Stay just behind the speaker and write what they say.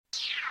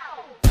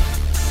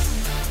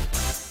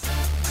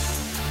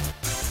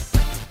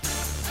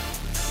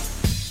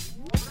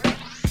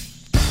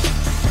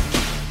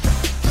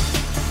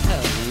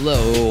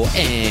Hello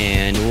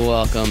and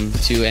welcome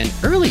to an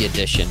early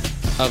edition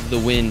of the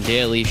Win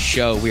Daily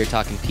Show. We are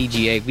talking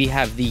PGA. We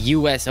have the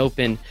U.S.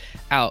 Open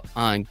out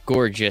on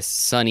gorgeous,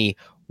 sunny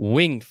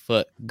Winged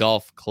Foot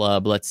Golf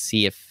Club. Let's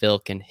see if Phil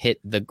can hit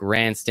the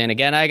grandstand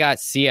again. I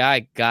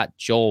got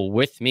Joel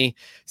with me.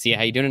 Sia,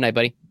 how you doing tonight,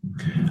 buddy?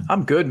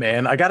 I'm good,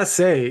 man. I got to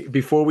say,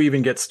 before we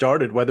even get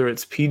started, whether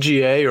it's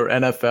PGA or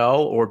NFL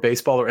or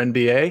baseball or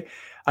NBA,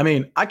 I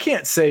mean, I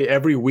can't say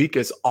every week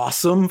is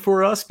awesome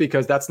for us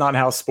because that's not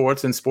how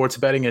sports and sports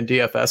betting and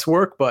DFS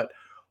work. But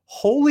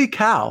holy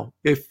cow,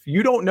 if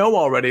you don't know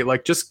already,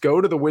 like just go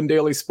to the Win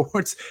Daily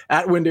Sports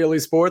at Win Daily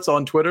Sports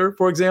on Twitter,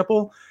 for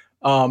example.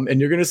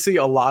 And you're going to see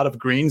a lot of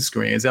green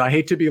screens. And I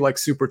hate to be like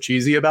super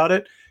cheesy about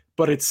it,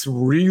 but it's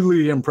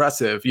really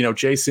impressive. You know,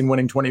 Jason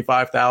winning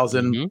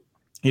 25,000. Mm-hmm.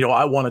 You know,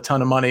 I won a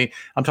ton of money.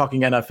 I'm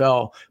talking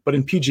NFL, but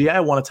in PGA, I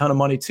won a ton of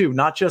money too,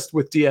 not just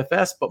with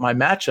DFS, but my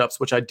matchups,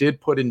 which I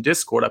did put in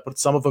Discord. I put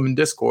some of them in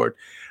Discord.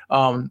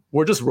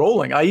 We're just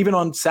rolling. Even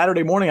on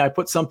Saturday morning, I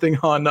put something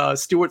on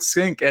Stuart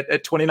Sink at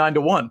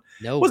 29-1.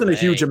 It wasn't a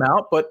huge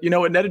amount, but, you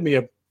know, it netted me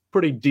a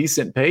pretty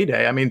decent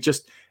payday. I mean,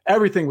 just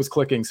everything was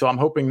clicking. So I'm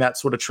hoping that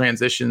sort of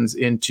transitions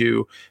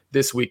into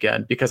this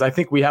weekend because I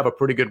think we have a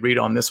pretty good read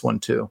on this one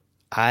too.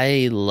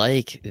 I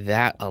like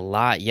that a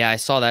lot. Yeah, I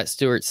saw that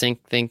Stuart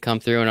Sink thing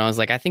come through, and I was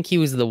like, I think he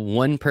was the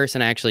one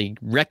person I actually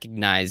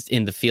recognized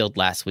in the field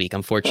last week.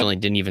 Unfortunately,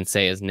 didn't even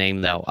say his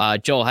name, though.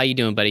 Joel, how you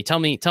doing, buddy? Tell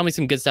me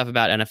some good stuff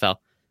about NFL.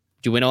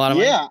 Did you win a lot of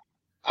money? Yeah,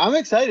 I'm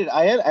excited.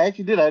 I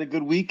actually did. I had a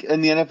good week in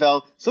the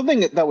NFL.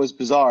 Something that was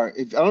bizarre.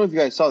 I don't know if you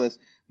guys saw this.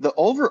 The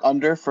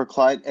over-under for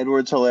Clyde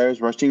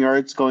Edwards-Hilaire's rushing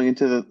yards going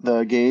into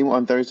the game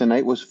on Thursday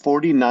night was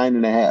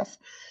 49.5.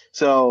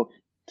 So,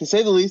 to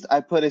say the least,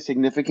 I put a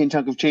significant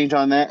chunk of change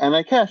on that, and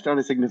I cashed on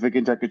a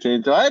significant chunk of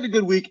change. So I had a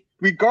good week,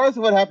 regardless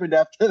of what happened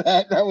after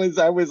that. I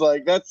was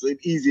like, that's an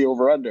easy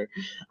over/under.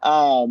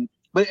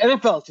 But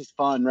NFL is just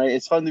fun, right?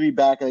 It's fun to be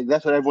back. Like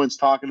that's what everyone's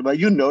talking about.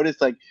 You notice,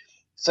 like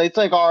sites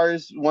like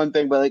ours, one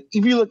thing, but like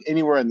if you look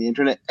anywhere on the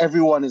internet,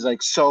 everyone is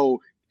like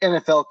so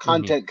NFL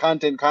content,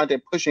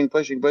 pushing.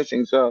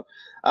 So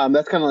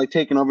that's kind of like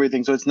taking over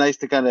everything. So it's nice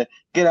to kind of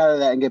get out of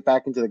that and get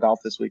back into the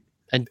golf this week.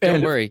 And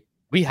don't worry.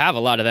 We have a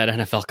lot of that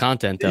NFL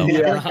content, though.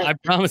 Yeah. I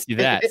promise you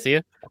that. See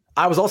ya.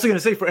 I was also going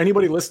to say, for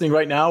anybody listening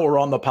right now or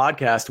on the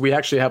podcast, we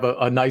actually have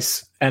a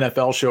nice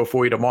NFL show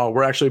for you tomorrow.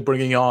 We're actually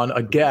bringing on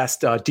a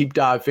guest. Deep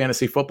Dive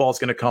Fantasy Football is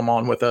going to come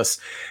on with us.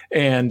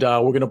 And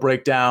we're going to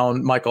break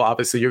down, Michael,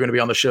 obviously, you're going to be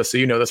on the show, so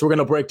you know this. We're going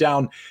to break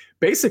down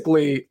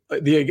basically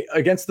the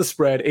against the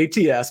spread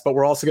ATS, but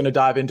we're also going to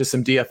dive into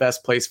some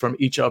DFS plays from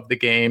each of the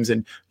games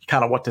and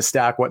kind of what to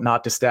stack, what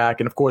not to stack.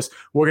 And of course,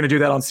 we're going to do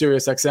that on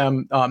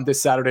SiriusXM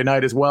this Saturday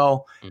night as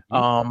well.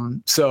 Mm-hmm.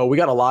 So we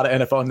got a lot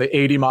of NFL and the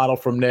 80 model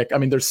from Nick. I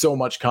mean, there's so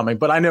much coming,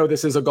 but I know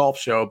this is a golf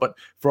show, but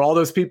for all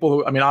those people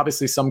who, I mean,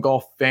 obviously some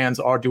golf fans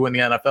are doing the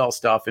NFL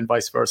stuff and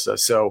vice versa.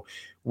 So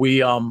we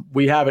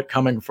have it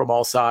coming from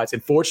all sides.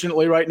 And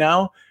fortunately right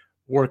now,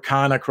 we're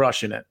kind of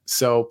crushing it.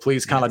 So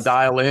please kind of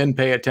dial in,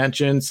 pay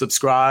attention,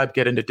 subscribe,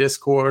 get into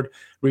Discord,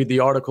 read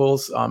the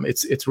articles.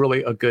 It's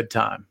really a good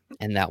time.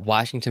 And that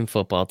Washington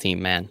football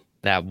team, man.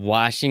 That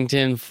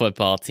Washington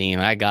football team.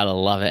 I got to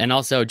love it. And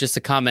also just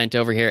a comment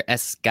over here,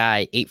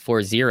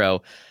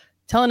 SGuy840,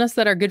 telling us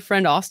that our good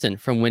friend Austin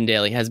from Win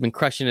Daily has been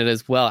crushing it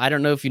as well. I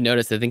don't know if you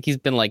noticed. I think he's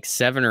been like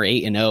 7 or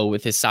 8-0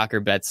 with his soccer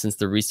bets since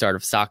the restart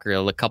of soccer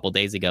a couple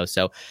days ago.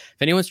 So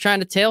if anyone's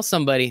trying to tail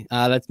somebody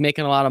that's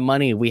making a lot of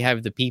money, we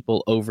have the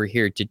people over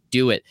here to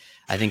do it.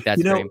 I think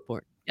that's very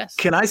important. Yes.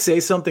 Can I say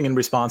something in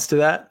response to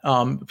that,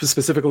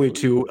 specifically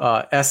to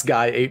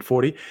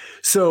SGuy840?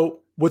 So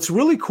what's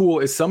really cool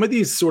is some of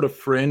these sort of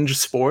fringe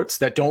sports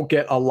that don't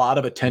get a lot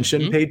of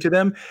attention paid to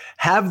them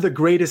have the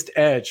greatest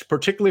edge,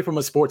 particularly from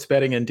a sports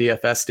betting and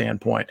DFS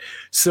standpoint.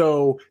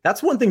 So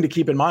that's one thing to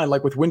keep in mind.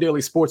 Like with Win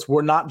Daily Sports,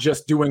 we're not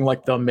just doing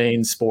like the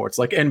main sports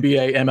like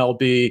NBA,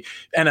 MLB,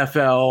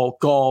 NFL,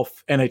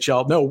 golf,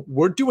 NHL. No,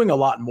 we're doing a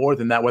lot more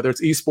than that, whether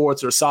it's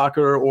esports or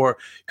soccer or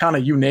kind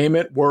of you name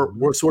it.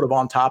 We're sort of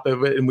on top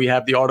of it, and we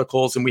have the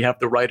articles and we have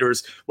the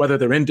writers, whether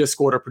they're in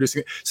Discord or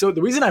producing it. So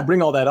the reason I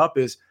bring all that up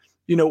is,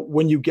 you know,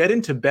 when you get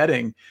into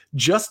betting,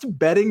 just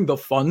betting the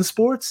fun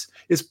sports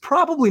is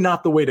probably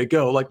not the way to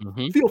go. Like,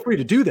 feel free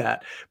to do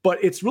that. But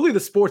it's really the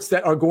sports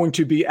that are going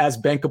to be as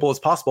bankable as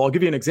possible. I'll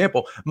give you an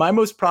example. My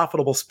most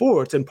profitable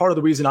sports, and part of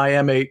the reason I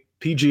am a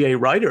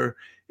PGA writer,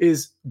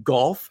 is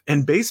golf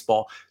and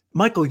baseball.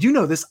 Michael, you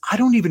know this. I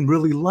don't even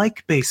really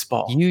like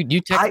baseball.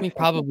 You text me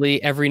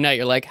probably every night.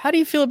 You're like, how do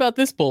you feel about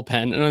this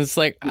bullpen? And it's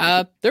like,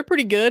 they're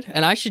pretty good.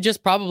 And I should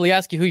just probably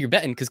ask you who you're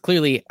betting because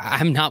clearly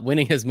I'm not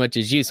winning as much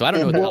as you. So I don't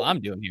know what the hell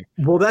I'm doing here.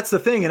 Well, that's the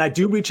thing. And I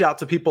do reach out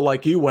to people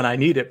like you when I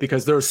need it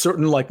because there are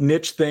certain like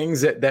niche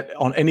things that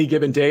on any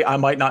given day I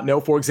might not know.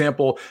 For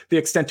example, the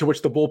extent to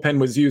which the bullpen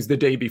was used the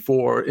day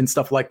before and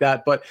stuff like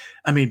that. But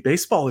I mean,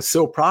 baseball is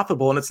so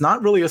profitable and it's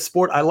not really a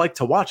sport I like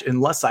to watch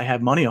unless I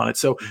have money on it.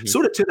 So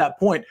sort of to that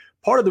point,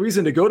 part of the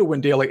reason to go to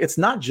Win Daily, it's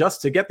not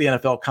just to get the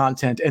NFL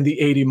content and the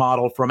 80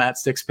 model from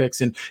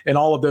 @SixPicks and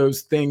all of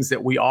those things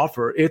that we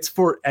offer. It's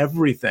for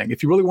everything.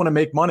 If you really want to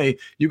make money,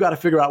 you got to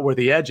figure out where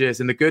the edge is.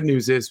 And the good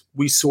news is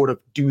we sort of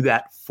do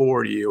that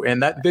for you.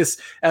 And that this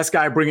S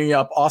guy bringing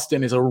up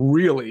Austin is a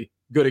really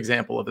good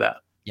example of that.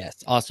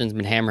 Yes, Austin's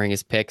been hammering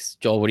his picks.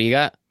 Joel, what do you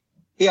got?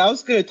 Yeah, I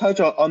was going to touch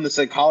on the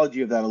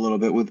psychology of that a little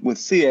bit with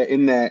Sia,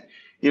 in that,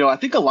 I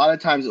think a lot of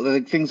times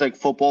like things like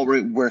football,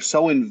 we're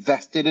so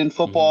invested in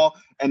football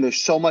and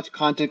there's so much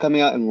content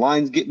coming out and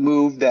lines get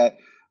moved that,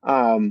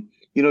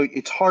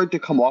 it's hard to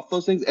come off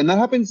those things. And that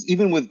happens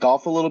even with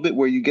golf a little bit,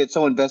 where you get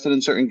so invested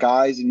in certain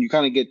guys and you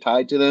kind of get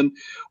tied to them.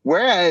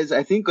 Whereas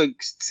I think like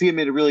Sia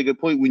made a really good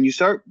point. When you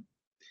start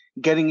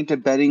getting into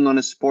betting on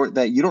a sport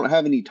that you don't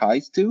have any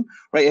ties to,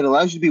 right? It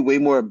allows you to be way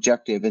more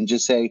objective and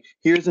just say,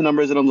 here's the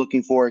numbers that I'm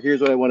looking for.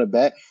 Here's what I want to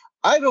bet.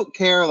 I don't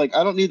care. Like,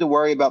 I don't need to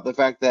worry about the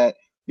fact that,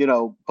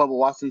 Bubba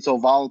Watson's so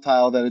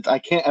volatile that I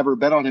can't ever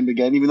bet on him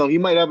again, even though he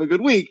might have a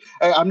good week.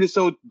 I'm just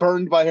so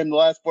burned by him the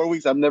last 4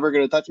 weeks. I'm never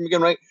going to touch him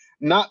again, right?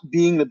 Not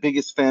being the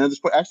biggest fan of the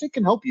sport actually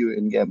can help you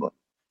in gambling.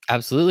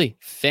 Absolutely.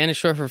 Fan is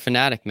short for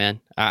fanatic, man.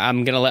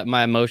 I'm going to let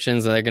my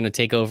emotions, they're going to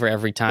take over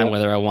every time,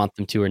 whether I want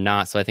them to or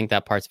not. So I think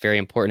that part's very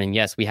important. And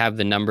yes, we have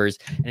the numbers,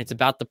 and it's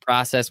about the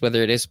process,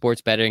 whether it is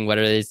sports betting,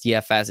 whether it is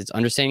DFS, it's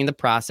understanding the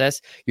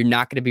process. You're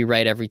not going to be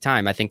right every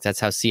time. I think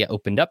that's how Sia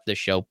opened up the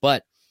show,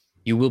 but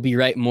you will be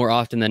right more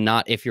often than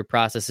not if your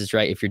process is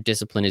right, if your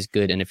discipline is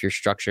good, and if your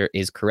structure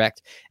is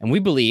correct. And we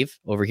believe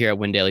over here at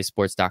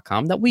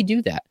WinDailySports.com that we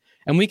do that.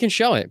 And we can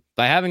show it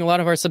by having a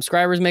lot of our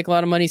subscribers make a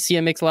lot of money.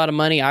 Sia makes a lot of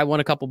money. I won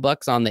a couple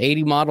bucks on the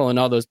 80 model and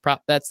all those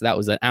prop bets. That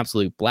was an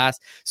absolute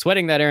blast.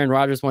 Sweating that Aaron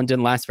Rodgers one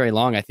didn't last very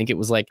long. I think it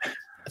was like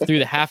through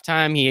the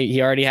halftime,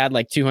 he already had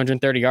like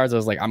 230 yards. I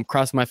was like, I'm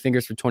crossing my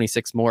fingers for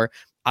 26 more.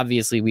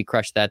 Obviously, we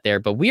crushed that there.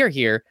 But we are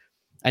here.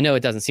 I know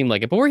it doesn't seem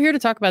like it, but we're here to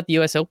talk about the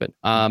U.S. Open.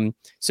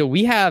 So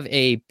we have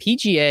a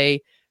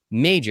PGA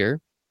major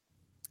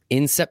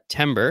in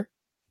September,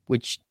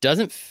 which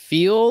doesn't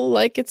feel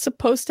like it's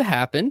supposed to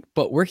happen,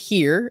 but we're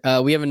here.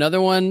 We have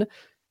another one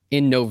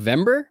in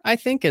November, I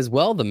think, as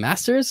well. The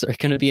Masters are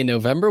going to be in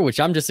November, which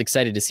I'm just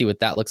excited to see what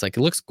that looks like.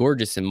 It looks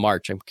gorgeous in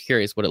March. I'm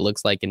curious what it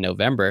looks like in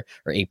November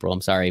or April.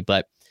 I'm sorry,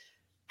 but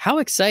how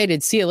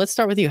excited, Sia, let's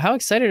start with you. How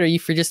excited are you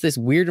for just this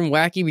weird and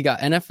wacky? We got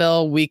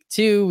NFL week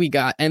 2. We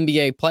got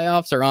NBA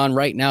playoffs are on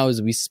right now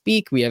as we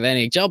speak. We have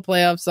NHL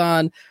playoffs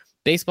on.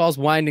 Baseball's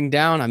winding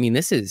down. I mean,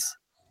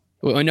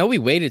 I know we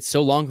waited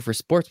so long for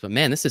sports, but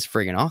man, this is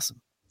friggin'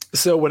 awesome.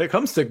 So when it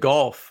comes to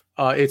golf,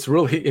 it's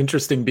really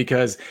interesting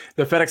because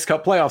the FedEx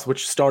Cup playoffs,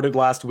 which started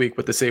last week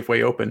with the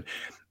Safeway Open,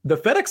 the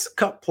FedEx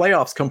Cup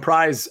playoffs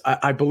comprise,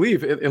 I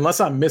believe, unless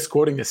I'm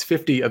misquoting this,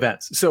 50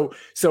 events. So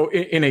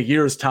in a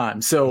year's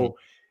time. So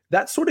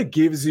that sort of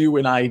gives you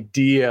an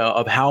idea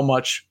of how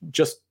much,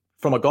 just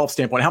from a golf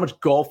standpoint, how much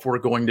golf we're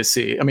going to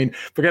see. I mean,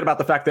 forget about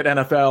the fact that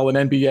NFL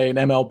and NBA and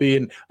MLB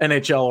and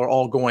NHL are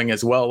all going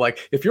as well.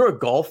 Like, if you're a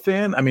golf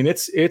fan, I mean,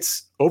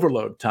 it's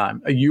overload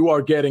time. You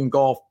are getting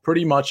golf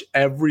pretty much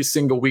every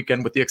single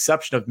weekend, with the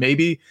exception of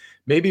maybe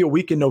a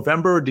week in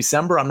November or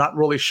December. I'm not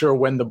really sure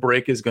when the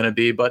break is going to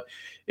be, but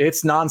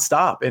it's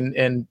nonstop.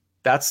 And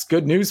that's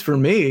good news for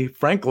me,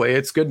 frankly.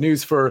 It's good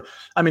news for,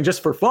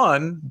 just for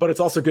fun, but it's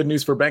also good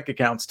news for bank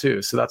accounts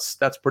too. So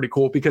that's pretty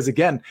cool because,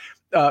 again,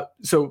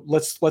 so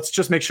let's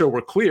just make sure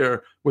we're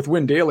clear with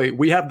Win Daily.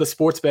 We have the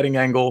sports betting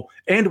angle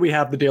and we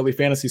have the daily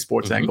fantasy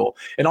sports angle.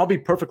 And I'll be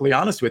perfectly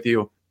honest with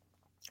you.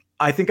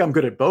 I think I'm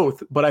good at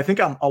both, but I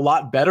think I'm a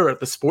lot better at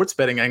the sports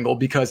betting angle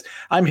because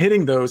I'm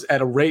hitting those at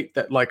a rate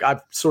that, like,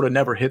 I've sort of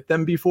never hit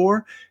them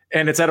before.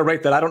 And it's at a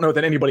rate that I don't know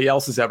that anybody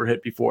else has ever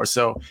hit before.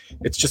 So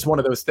it's just one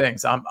of those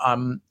things.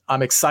 I'm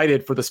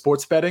excited for the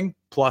sports betting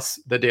plus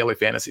the daily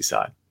fantasy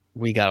side.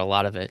 We got a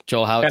lot of it.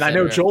 Joel, how? And I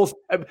know Joel's,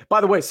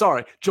 by the way,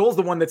 sorry, Joel's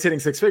the one that's hitting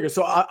 6 figures.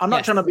 So I'm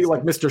not trying to be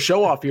like Mr.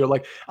 Show Off here.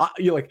 Like,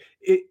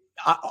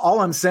 all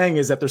I'm saying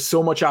is that there's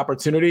so much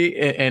opportunity,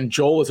 and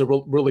Joel is a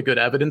really good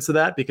evidence of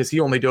that because he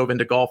only dove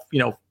into golf,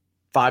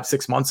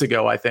 5-6 months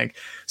ago, I think.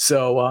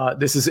 So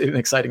this is an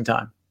exciting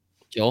time.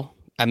 Joel,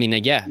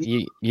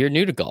 you're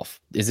new to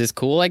golf. Is this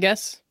cool, I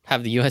guess?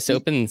 Have the U.S.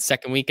 Open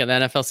second week of the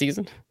NFL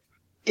season?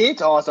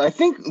 It's awesome. I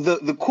think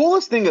the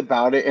coolest thing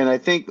about it, and I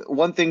think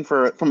one thing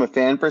from a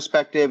fan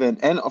perspective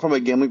and from a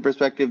gambling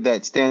perspective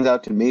that stands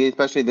out to me,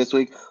 especially this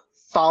week,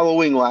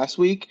 following last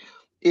week,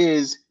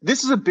 is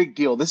this is a big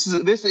deal. This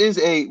is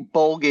a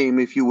bowl game,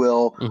 if you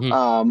will,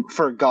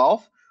 for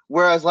golf.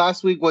 Whereas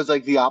last week was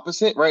like the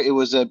opposite, right? It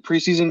was a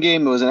preseason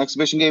game. It was an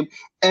exhibition game.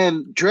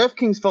 And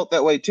DraftKings felt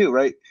that way too,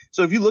 right?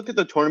 So if you look at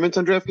the tournaments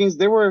on DraftKings,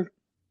 they were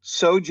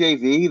so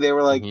JV. They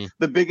were like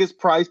the biggest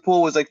prize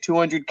pool was like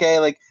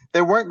 $200K. Like,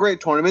 they weren't great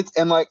tournaments.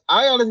 And like,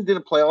 I honestly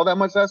didn't play all that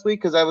much last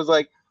week because I was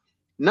like,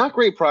 not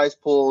great prize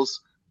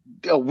pools,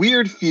 a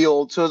weird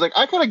field. So I was like,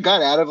 I kind of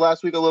got out of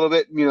last week a little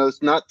bit,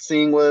 it's not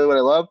seeing what I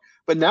love.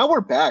 But now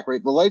we're back,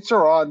 right? The lights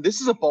are on.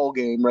 This is a bowl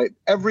game, right?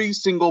 Every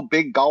single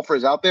big golfer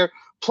is out there.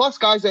 Plus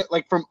guys that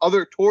like from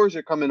other tours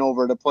are coming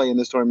over to play in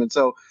this tournament.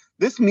 So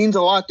this means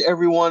a lot to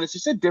everyone. It's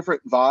just a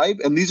different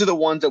vibe, and these are the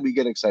ones that we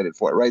get excited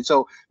for, right?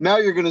 So now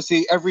you're going to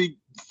see every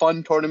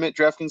fun tournament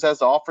DraftKings has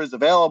to offer is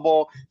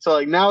available. So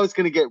like now it's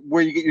going to get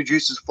where you get your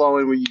juices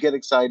flowing, where you get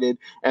excited,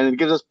 and it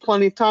gives us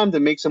plenty of time to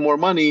make some more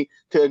money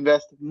to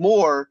invest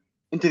more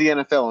into the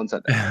NFL on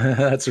Sunday.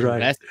 That's right.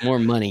 Invest more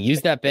money.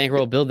 Use that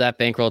bankroll, build that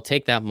bankroll,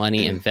 take that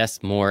money,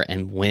 invest more,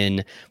 and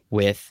win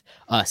with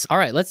us. All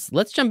right, let's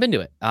jump into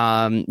it.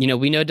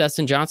 We know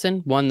Dustin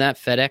Johnson won that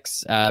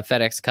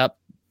FedEx Cup.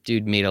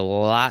 Dude made a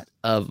lot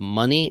of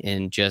money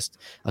in just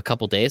a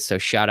couple days, so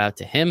shout out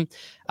to him.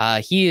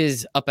 He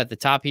is up at the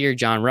top here.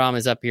 John Rahm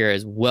is up here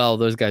as well.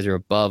 Those guys are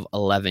above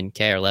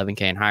 11K or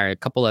 11K and higher. A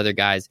couple other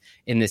guys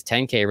in this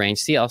 10K range.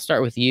 See, I'll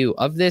start with you.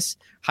 Of this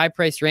high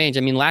price range, I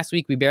mean, last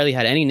week we barely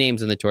had any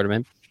names in the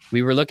tournament.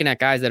 We were looking at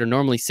guys that are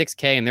normally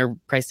 6K and they're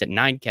priced at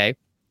 9K.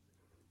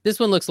 This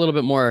one looks a little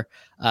bit more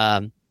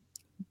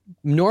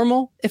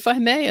normal, if I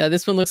may.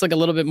 This one looks like a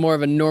little bit more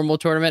of a normal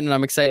tournament, and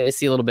I'm excited to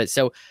see a little bit.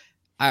 So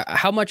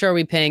how much are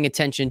we paying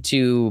attention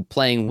to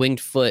playing Winged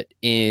Foot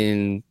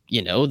in,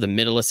 the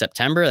middle of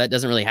September? That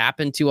doesn't really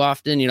happen too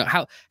often.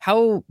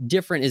 How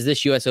different is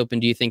this US Open,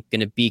 do you think,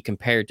 going to be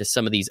compared to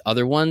some of these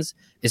other ones,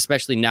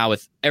 especially now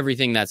with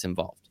everything that's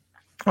involved?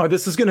 Oh,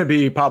 this is going to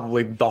be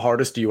probably the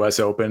hardest U.S.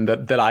 Open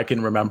that I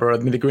can remember. I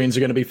mean, the greens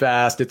are going to be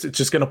fast. It's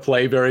just going to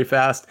play very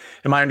fast.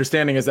 And my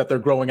understanding is that they're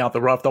growing out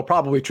the rough. They'll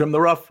probably trim the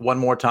rough one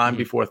more time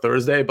before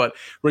Thursday. But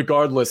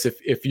regardless,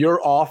 if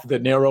you're off the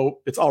narrow,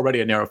 it's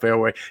already a narrow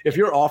fairway. If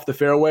you're off the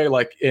fairway,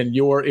 and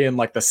you're in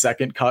the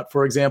second cut,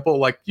 for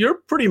example, you're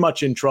pretty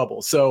much in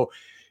trouble. So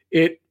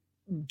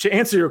to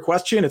answer your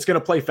question, it's going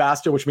to play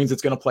faster, which means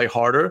it's going to play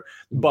harder,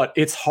 but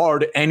it's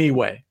hard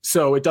anyway.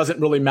 So it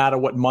doesn't really matter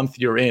what month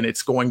you're in.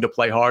 It's going to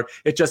play hard.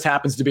 It just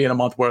happens to be in a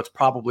month where it's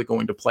probably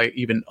going to play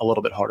even a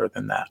little bit harder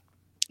than that.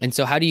 And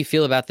so how do you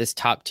feel about this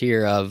top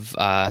tier of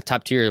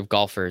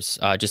golfers,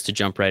 just to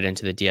jump right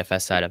into the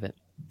DFS side of it?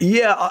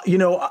 Yeah,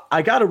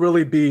 I got to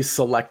really be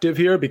selective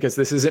here because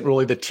this isn't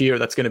really the tier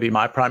that's going to be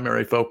my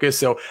primary focus.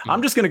 So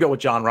I'm just going to go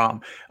with John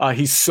Rahm.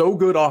 He's so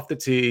good off the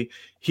tee.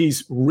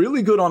 He's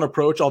really good on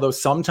approach, although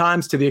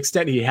sometimes, to the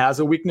extent he has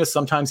a weakness,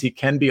 sometimes he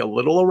can be a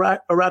little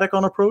erratic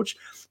on approach.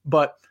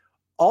 But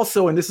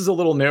also, and this is a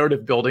little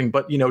narrative building,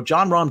 but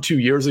John Rahm 2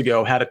 years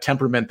ago had a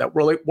temperament that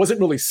really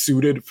wasn't really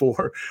suited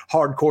for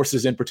hard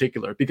courses in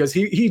particular, because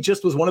he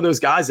just was one of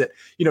those guys that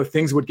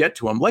things would get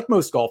to him, like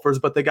most golfers,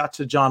 but they got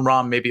to John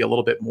Rahm maybe a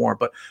little bit more.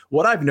 But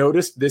what I've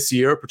noticed this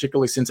year,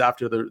 particularly since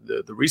after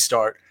the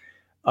restart,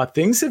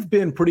 things have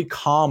been pretty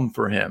calm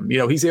for him.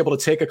 He's able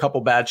to take a couple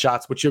bad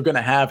shots, which you're going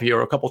to have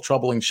here, a couple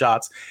troubling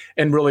shots,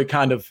 and really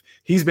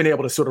he's been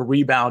able to sort of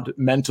rebound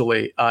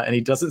mentally, and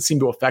he doesn't seem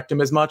to affect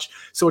him as much.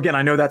 So again,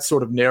 I know that's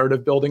sort of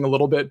narrative building a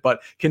little bit, but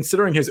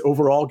considering his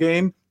overall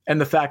game and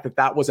the fact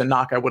that was a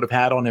knock I would have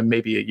had on him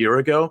maybe a year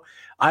ago,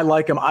 I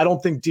like him. I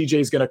don't think DJ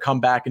is going to come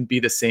back and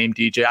be the same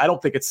DJ. I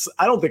don't think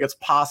it's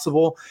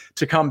possible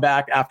to come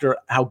back after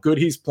how good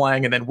he's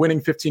playing and then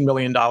winning $15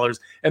 million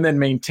and then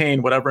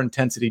maintain whatever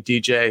intensity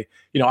DJ.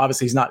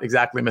 Obviously he's not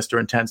exactly Mr.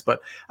 Intense, but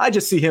I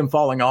just see him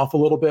falling off a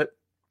little bit.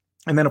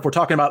 And then if we're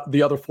talking about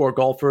the other four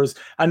golfers,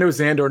 I know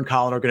Xander and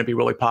Colin are going to be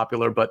really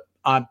popular, but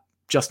I'm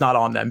just not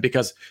on them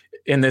because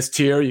in this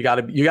tier, you got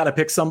to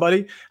pick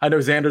somebody. I know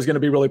Xander's going to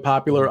be really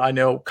popular. I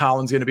know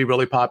Colin's going to be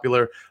really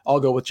popular.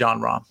 I'll go with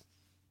John Rahm.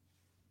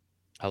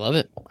 I love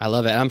it.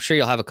 I'm sure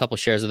you'll have a couple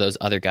shares of those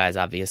other guys,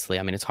 obviously.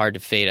 I mean, it's hard to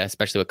fade,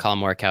 especially with Colin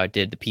Morikawa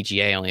did the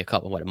PGA only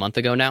a month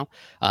ago now.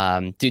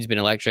 Dude's been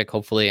electric,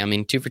 hopefully. I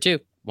mean, 2 for 2.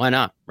 Why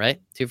not,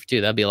 right? 2 for 2.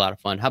 That'd be a lot of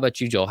fun. How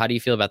about you, Joel? How do you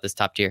feel about this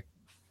top tier?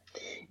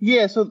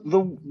 Yeah, so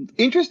the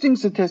interesting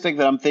statistic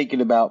that I'm thinking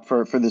about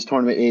for this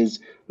tournament is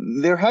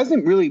there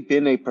hasn't really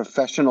been a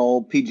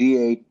professional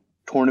PGA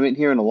tournament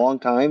here in a long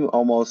time,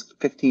 almost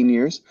 15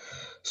 years.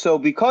 So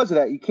because of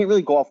that, you can't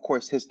really go off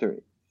course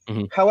history.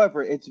 Mm-hmm.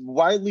 However, it's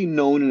widely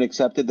known and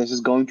accepted this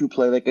is going to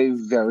play like a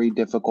very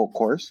difficult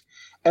course.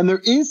 And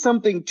there is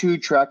something to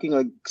tracking,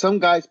 like some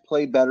guys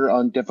play better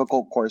on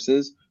difficult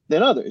courses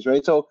than others,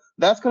 right? So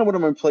that's kind of what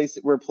I'm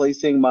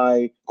replacing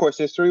my course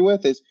history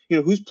with is,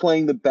 who's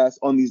playing the best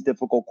on these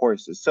difficult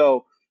courses.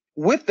 So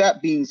with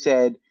that being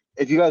said,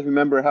 if you guys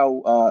remember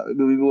how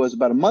maybe it was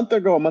about a month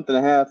and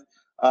a half,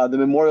 the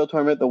Memorial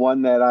Tournament, the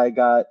one that I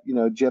got,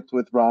 gypped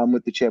with Rahm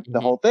with the chip,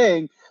 the whole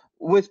thing,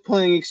 was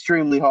playing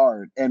extremely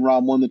hard, and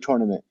Rahm won the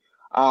tournament.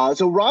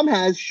 So Rahm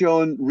has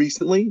shown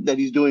recently that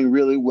he's doing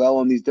really well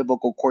on these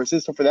difficult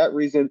courses. So for that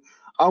reason,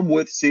 I'm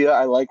with Sia.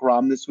 I like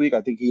Rahm this week.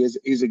 I think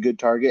he's a good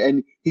target,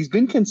 and he's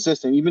been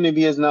consistent. Even if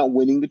he is not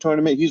winning the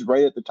tournament, he's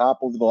right at the top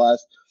over the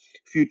last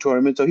few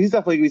tournaments. So he's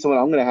definitely going to be someone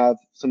I'm going to have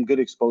some good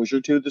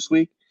exposure to this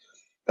week.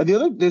 And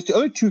there's the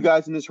other two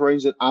guys in this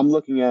range that I'm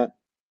looking at.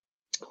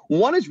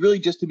 One is really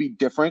just to be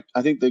different.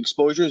 I think the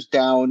exposure is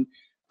down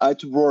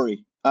to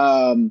Rory.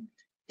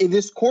 If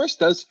this course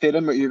does fit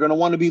him, you're going to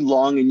want to be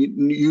long, and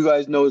you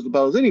guys know as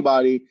well as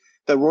anybody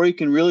that Rory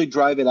can really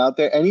drive it out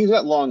there, and he's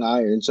at long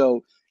iron.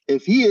 So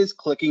if he is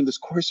clicking, this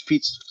course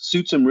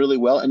suits him really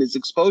well, and his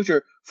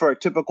exposure for a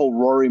typical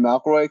Rory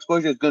McIlroy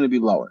exposure is going to be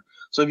lower.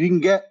 So if you can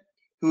get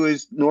who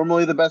is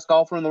normally the best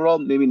golfer in the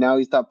world. Maybe now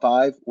he's top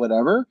 5,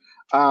 whatever,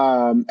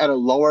 at a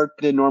lower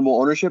than normal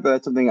ownership. But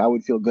that's something I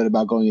would feel good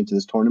about going into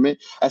this tournament,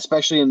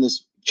 especially in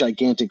this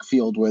gigantic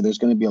field where there's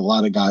going to be a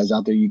lot of guys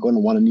out there. You're going to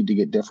want to need to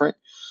get different.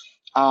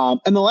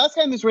 And the last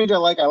guy in this range I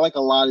like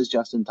a lot is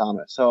Justin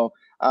Thomas. So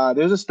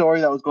there's a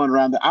story that was going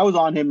around that I was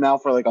on him now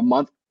for like a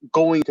month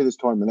going to this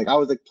tournament. Like I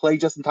was like, play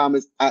Justin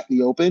Thomas at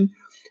the Open.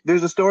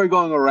 There's a story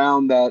going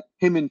around that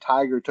him and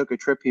Tiger took a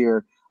trip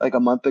here like a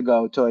month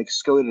ago to like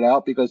scout it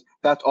out because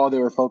that's all they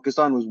were focused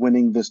on was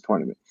winning this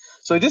tournament.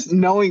 So just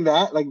knowing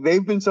that, like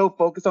they've been so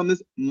focused on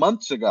this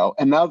months ago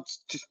and now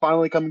it's just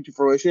finally coming to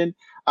fruition,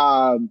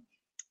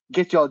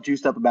 get you all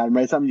juiced up about him,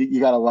 right? Something you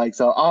got to like.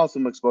 So I'll have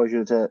some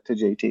exposure to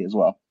JT as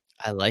well.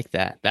 I like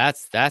that.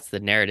 That's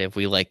the narrative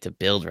we like to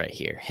build right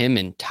here. Him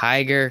and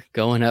Tiger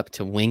going up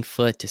to Winged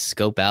Foot to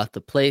scope out the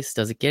place.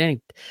 Does it get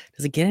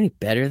any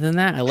better than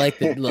that? I like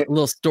the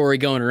little story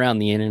going around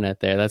the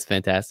internet there. That's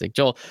fantastic.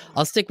 Joel,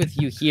 I'll stick with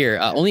you here.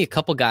 Only a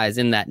couple guys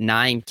in that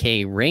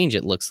 9K range,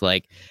 it looks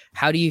like.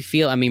 How do you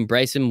feel? I mean,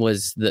 Bryson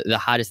was the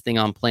hottest thing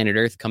on planet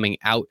Earth coming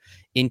out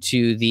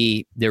into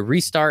the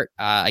restart.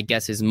 I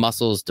guess his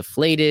muscles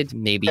deflated.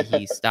 Maybe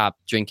he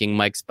stopped drinking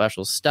Mike's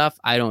Special stuff.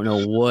 I don't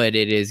know what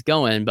it is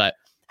going, but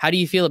how do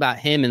you feel about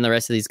him and the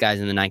rest of these guys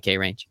in the 9K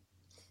range?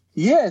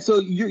 Yeah, so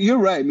you're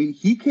right. I mean,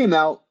 he came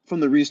out from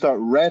the restart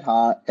red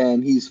hot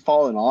and he's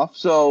fallen off.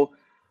 So,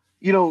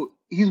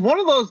 he's one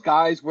of those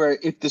guys where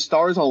if the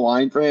stars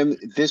align for him,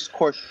 this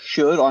course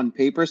should on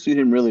paper suit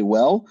him really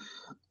well.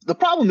 The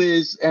problem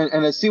is, and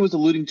as Steve was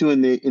alluding to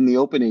in the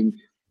opening,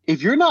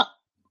 if you're not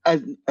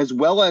as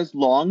well as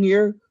long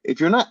here,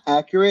 if you're not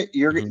accurate,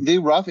 the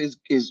rough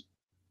is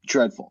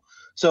dreadful.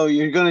 So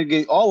you're going to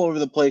get all over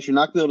the place. You're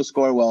not going to be able to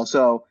score well.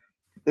 So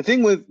the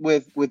thing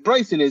with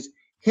Bryson is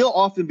he'll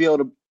often be able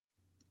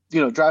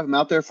to, drive him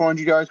out there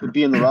 400 yards, but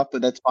be in the rough,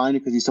 but that's fine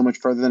because he's so much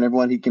further than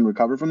everyone. He can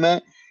recover from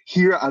that.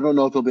 Here, I don't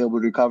know if he'll be able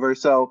to recover.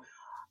 So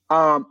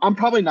I'm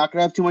probably not going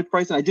to have too much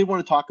Bryson. I did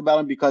want to talk about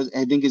him because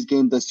I think his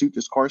game does suit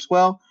this course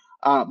well.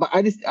 But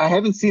I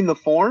haven't seen the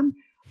form.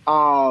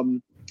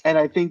 And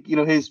I think,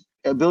 his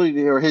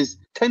ability or his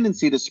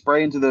tendency to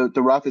spray into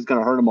the rough is going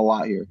to hurt him a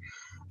lot here.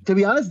 To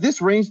be honest,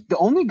 this range, the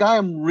only guy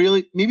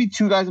maybe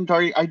 2 guys I'm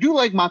targeting. I do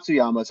like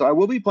Matsuyama, so I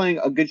will be playing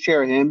a good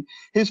share of him.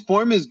 His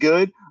form is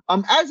good.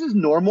 As is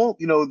normal,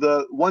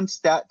 the one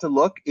stat to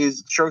look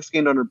is strokes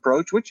gained on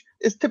approach, which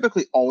is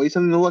typically always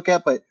something to look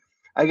at. But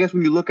I guess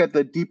when you look at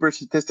the deeper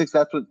statistics,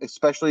 that's what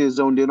especially is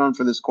zoned in on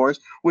for this course,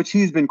 which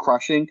he's been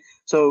crushing.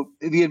 So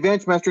the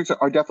advanced metrics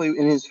are definitely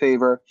in his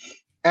favor.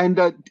 And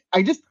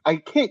I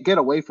can't get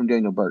away from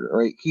Daniel Berger,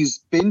 right? He's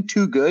been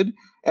too good.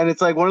 And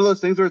it's like one of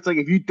those things where it's like,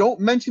 if you don't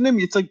mention him,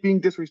 it's like being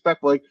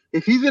disrespectful. Like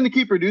if he's going to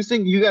keep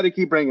producing, you got to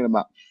keep bringing him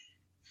up.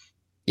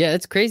 Yeah,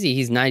 it's crazy.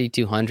 He's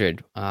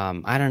 9,200.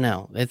 I don't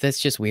know. That's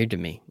just weird to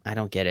me. I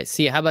don't get it.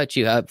 See, how about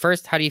you?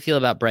 First, how do you feel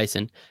about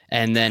Bryson?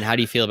 And then how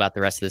do you feel about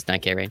the rest of this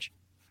 9K range?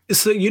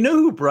 So you know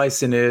who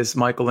Bryson is,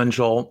 Michael and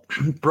Joel?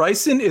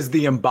 Bryson is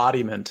the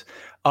embodiment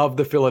of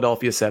the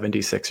Philadelphia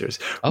 76ers.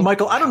 Oh,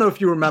 Michael, I don't know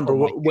if you remember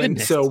when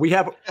we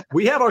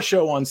have our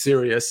show on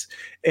Sirius,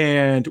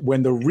 and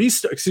when the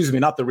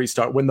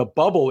when the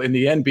bubble in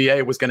the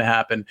NBA was going to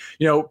happen,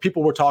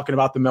 people were talking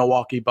about the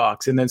Milwaukee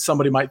Bucks, and then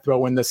somebody might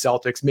throw in the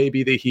Celtics,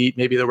 maybe the Heat,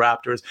 maybe the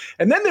Raptors.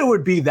 And then there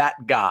would be that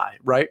guy,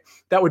 right?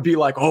 That would be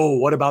like, oh,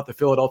 what about the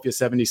Philadelphia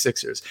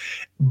 76ers?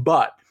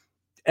 But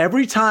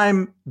every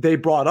time they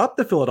brought up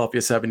the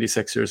Philadelphia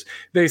 76ers,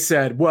 they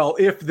said, well,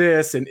 if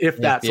this and if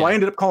that. So I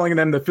ended up calling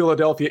them the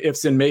Philadelphia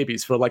ifs and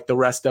maybes for like the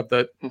rest of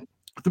the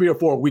 3 or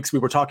 4 weeks we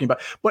were talking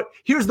about. But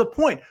here's the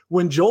point.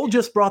 When Joel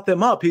just brought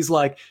them up, he's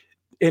like,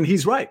 and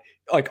he's right.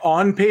 Like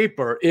on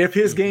paper, if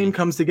his game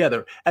comes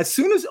together, as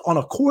soon as on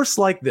a course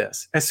like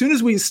this, as soon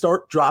as we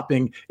start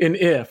dropping an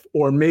if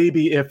or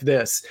maybe if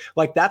this,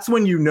 like that's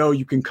when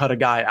you can cut a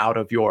guy out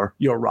of your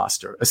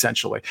roster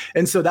essentially.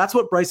 And so that's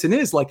what Bryson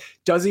is. Like,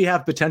 does he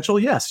have potential?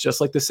 Yes, just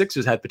like the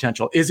Sixers had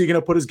potential. Is he going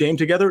to put his game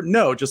together?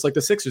 No, just like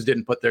the Sixers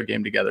didn't put their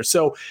game together.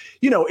 So,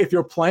 if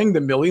you're playing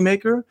the Millie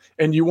Maker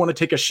and you want to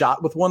take a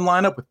shot with one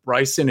lineup with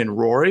Bryson and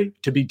Rory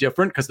to be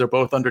different because they're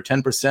both under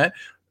 10%,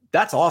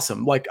 that's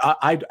awesome. Like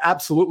I'd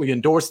absolutely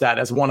endorse that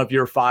as one of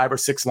your 5 or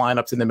 6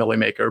 lineups in the Millie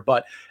Maker.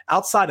 But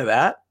outside of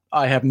that,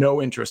 I have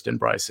no interest in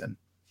Bryson.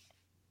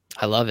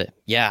 I love it.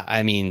 Yeah.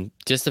 I mean,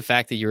 just the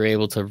fact that you're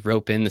able to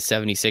rope in the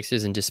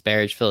 76ers and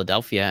disparage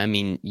Philadelphia. I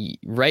mean,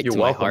 right to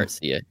my heart,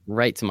 Sia.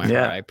 Right to my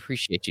heart. I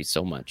appreciate you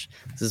so much.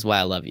 This is why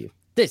I love you.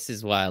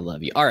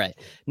 All right.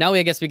 Now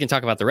I guess we can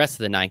talk about the rest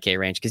of the 9K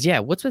range. Because,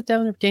 what's with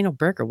Daniel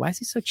Berger? Why is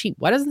he so cheap?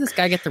 Why doesn't this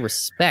guy get the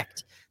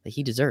respect that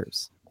he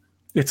deserves?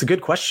 It's a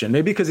good question.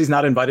 Maybe because he's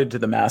not invited to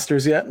the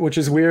Masters yet, which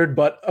is weird.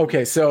 But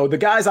okay, so the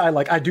guys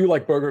I do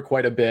like Berger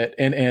quite a bit,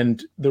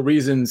 and the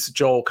reasons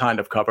Joel kind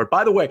of covered.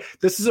 By the way,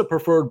 this is a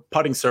preferred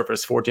putting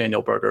surface for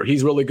Daniel Berger.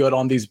 He's really good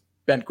on these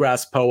bent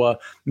grass POA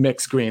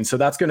mixed greens, so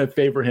that's going to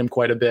favor him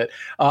quite a bit.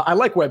 I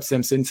like Webb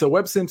Simpson. So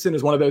Webb Simpson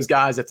is one of those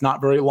guys that's not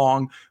very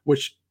long,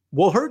 which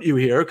will hurt you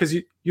here because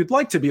you'd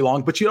like to be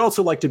long, but you'd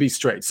also like to be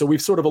straight. So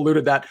we've sort of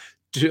alluded that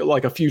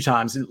like a few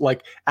times.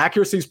 Like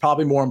accuracy is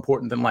probably more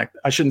important than like,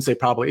 I shouldn't say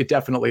probably, it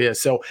definitely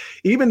is. So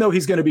even though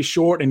he's going to be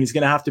short and he's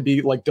going to have to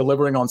be like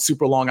delivering on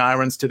super long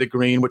irons to the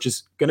green, which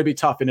is going to be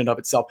tough in and of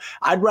itself,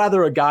 I'd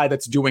rather a guy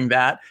that's doing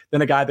that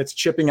than a guy that's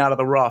chipping out of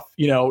the rough,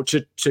 you know,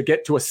 to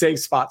get to a safe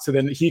spot so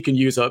then he can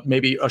use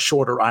maybe a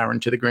shorter iron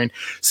to the green.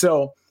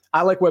 So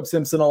I like Webb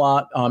Simpson a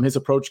lot. His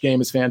approach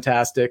game is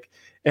fantastic.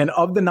 And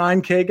of the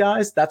 9K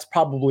guys, that's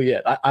probably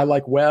it. I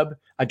like Webb.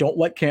 I don't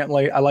like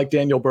Cantlay. I like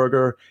Daniel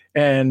Berger.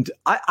 And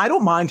I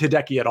don't mind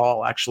Hideki at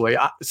all, actually.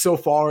 So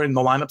far in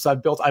the lineups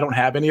I've built, I don't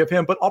have any of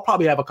him, but I'll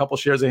probably have a couple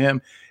shares of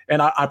him.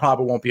 And I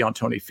probably won't be on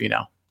Tony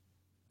Finau.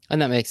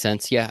 And that makes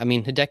sense. Yeah, I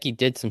mean, Hideki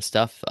did some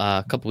stuff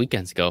a couple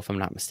weekends ago, if I'm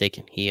not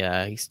mistaken. He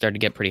started to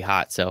get pretty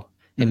hot. So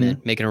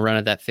making a run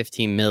at that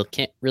 15 mil,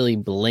 can't really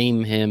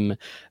blame him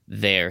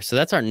there. So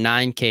that's our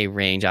 9K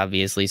range,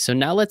 obviously. So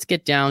now let's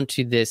get down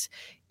to this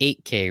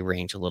 8K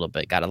range a little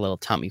bit. Got a little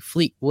Tommy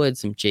Fleetwood,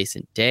 some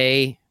Jason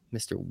Day.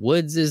 Mr.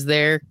 Woods is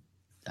there.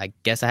 I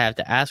guess I have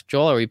to ask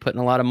Joel, are we putting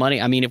a lot of money?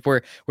 I mean, if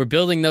we're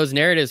building those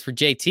narratives for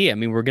JT, I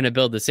mean, we're going to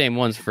build the same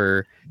ones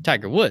for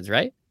Tiger Woods,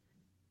 right?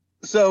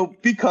 So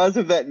because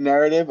of that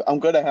narrative, I'm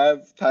going to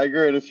have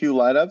Tiger in a few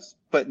lineups,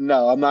 but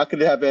no, I'm not going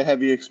to have a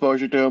heavy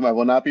exposure to him. I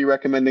will not be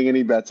recommending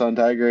any bets on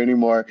Tiger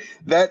anymore.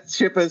 That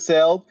ship has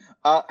sailed.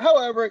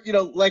 However, you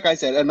know, like I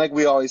said, and like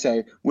we always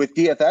say, with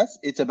DFS,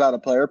 it's about a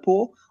player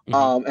pool.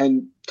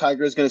 And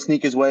Tiger is going to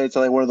sneak his way. It's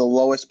like one of the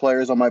lowest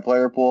players on my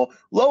player pool.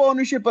 Low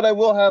ownership, but I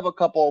will have a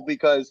couple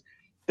because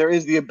there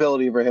is the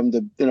ability for him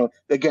to, you know,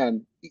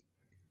 again,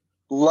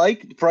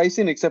 like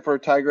Bryson, except for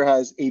Tiger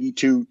has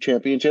 82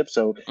 championships,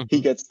 so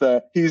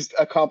he's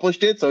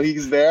accomplished it, so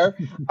he's there.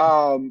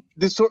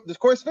 This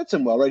course fits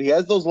him well, right? He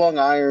has those long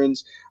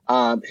irons.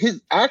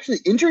 His actually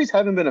injuries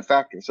haven't been a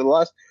factor. So the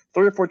last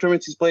 3 or 4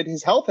 tournaments he's played,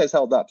 his health has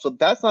held up. So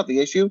that's not the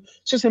issue.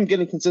 It's just him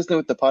getting consistent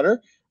with the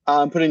putter,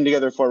 putting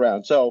together 4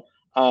 rounds. So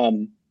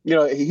you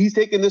know, he's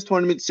taken this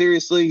tournament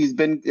seriously. He's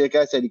been, like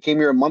I said, he came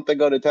here a month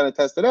ago to kind of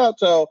test it out.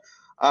 So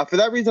for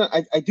that reason,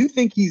 I do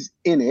think he's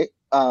in it.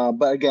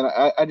 But again,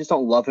 I just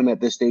don't love him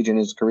at this stage in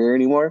his career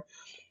anymore.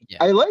 Yeah.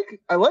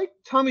 I like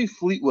Tommy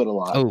Fleetwood a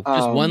lot. Oh,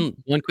 just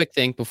one quick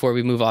thing before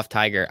we move off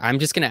Tiger. I'm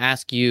just going to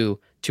ask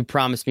you to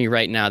promise me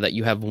right now that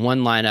you have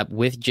one lineup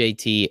with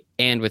JT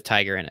and with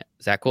Tiger in it.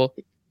 Is that cool?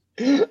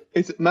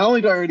 It's not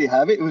only do I already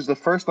have it, it was the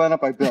first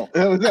lineup I built.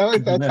 That's how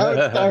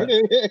it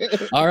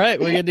started. All right,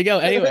 we're good to go.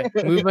 Anyway,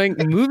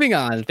 moving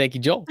on. Thank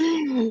you, Joel.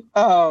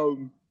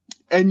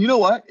 And you know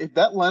what? If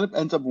that lineup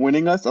ends up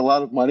winning us a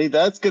lot of money,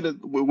 that's gonna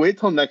wait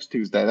till next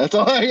Tuesday. That's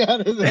all I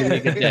gotta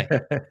say.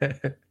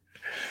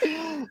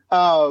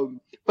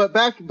 But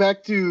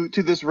back to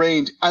this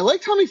range. I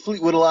like Tommy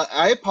Fleetwood a lot.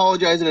 I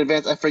apologize in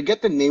advance. I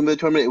forget the name of the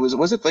tournament. It was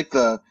either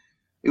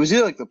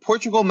like the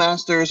Portugal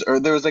Masters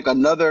or there was like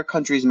another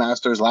country's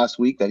Masters last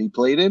week that he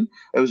played in.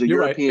 It was a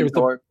European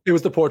tour. It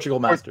was the Portugal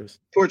Masters.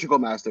 Portugal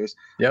Masters.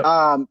 Yep.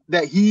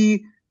 That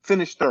he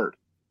finished third.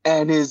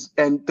 And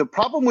the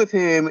problem with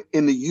him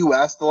in the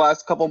U.S. the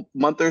last couple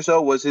month or so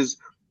was his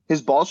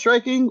ball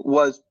striking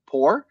was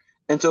poor,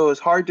 and so it was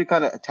hard to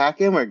kind of attack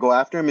him or go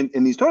after him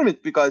in these tournaments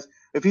because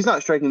if he's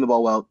not striking the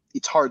ball well,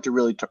 it's hard to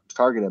really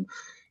target him.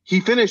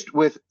 He finished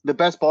with the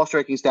best ball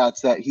striking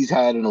stats that he's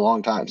had in a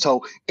long time.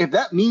 So if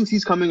that means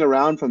he's coming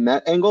around from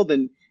that angle,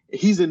 then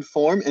he's in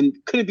form, and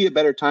could it be a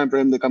better time for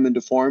him to come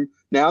into form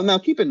now? Now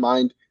keep in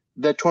mind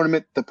the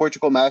tournament, the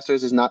Portugal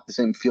Masters, is not the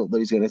same field that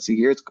he's going to see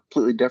here. It's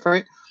completely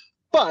different.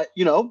 But,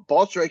 you know,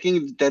 ball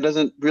striking, that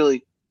doesn't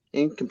really,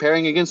 in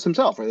comparing against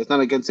himself, right? It's not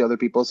against the other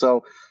people.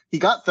 So he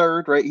got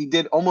third, right? He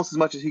did almost as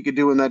much as he could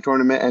do in that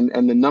tournament,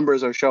 and the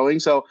numbers are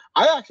showing. So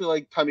I actually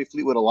like Tommy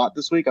Fleetwood a lot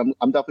this week. I'm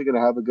definitely going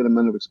to have a good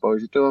amount of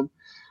exposure to him.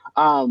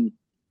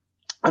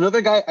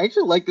 Another guy, I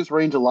actually like this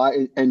range a lot,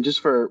 and just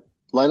for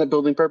lineup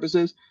building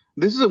purposes,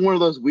 this is one of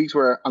those weeks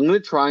where I'm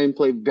going to try and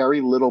play very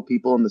little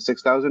people in the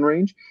 6,000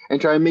 range and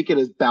try and make it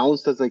as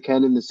balanced as I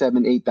can in the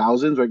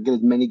 7,000-8,000s, or get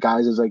as many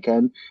guys as I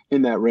can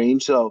in that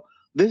range. So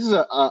this is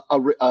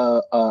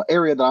a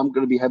area that I'm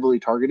going to be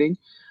heavily targeting.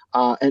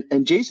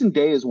 And Jason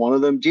Day is one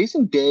of them.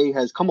 Jason Day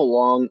has come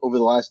along over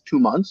the last 2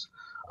 months.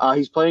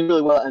 He's playing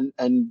really well.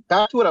 And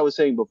back to what I was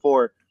saying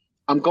before,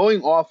 I'm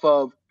going off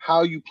of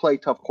how you play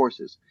tough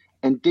courses.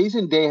 And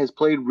Jason Day has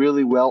played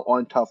really well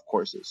on tough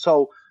courses.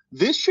 So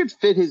this should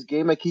fit his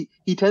game. Like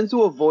he tends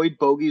to avoid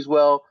bogeys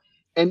well.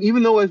 And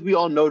even though, as we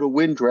all know, to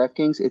win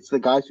DraftKings, it's the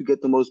guys who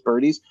get the most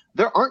birdies,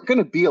 there aren't going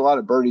to be a lot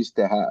of birdies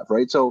to have,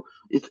 right? So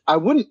I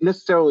wouldn't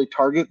necessarily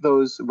target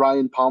those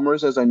Ryan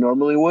Palmers as I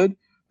normally would,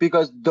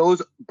 because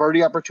those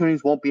birdie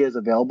opportunities won't be as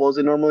available as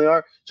they normally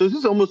are. So this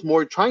is almost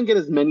more try and get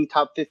as many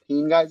top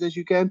 15 guys as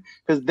you can,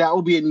 because that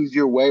will be an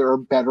easier way or a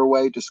better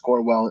way to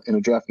score well in a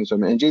DraftKings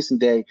tournament. And Jason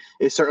Day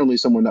is certainly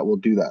someone that will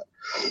do that.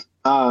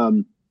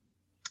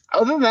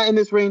 Other than that, in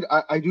this range,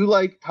 I do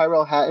like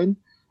Tyrell Hatton.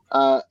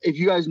 If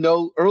you guys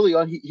know, early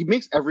on, he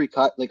makes every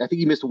cut. Like, I think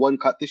he missed 1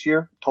 cut this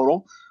year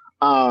total.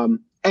 And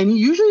he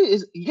usually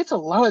he gets a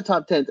lot of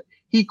top 10s.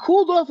 He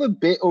cooled off a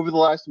bit over the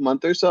last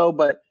month or so,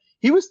 but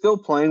he was still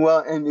playing well.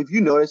 And if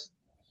you notice,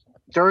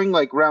 during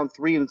like round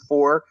 3 and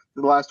 4,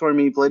 the last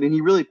tournament he played, and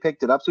he really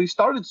picked it up. So he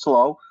started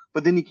slow,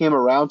 but then he came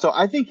around. So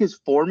I think his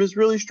form is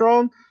really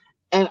strong.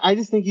 And I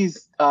just think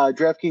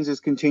DraftKings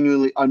is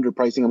continually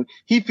underpricing him.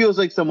 He feels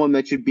like someone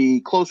that should be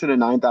closer to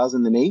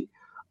 9,000 than 8.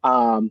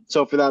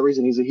 So for that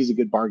reason, he's a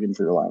good bargain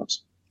for your lineups.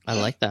 I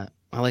like that.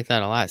 I like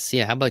that a lot. See,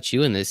 how about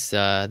you in this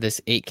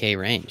 8K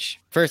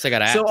range? First, I got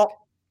to ask.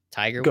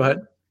 Tiger. Go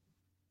ahead.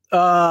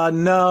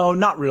 No,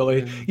 not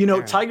really.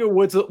 Tiger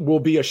Woods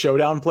will be a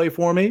showdown play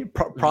for me.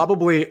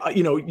 Probably,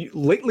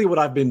 lately what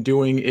I've been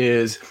doing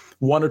is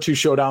 1 or 2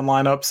 showdown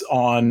lineups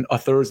on a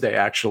Thursday,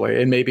 actually,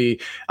 and maybe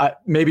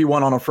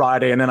one on a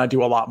Friday, and then I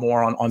do a lot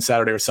more on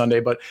Saturday or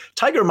Sunday. But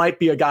Tiger might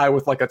be a guy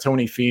with like a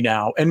Tony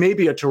Finau and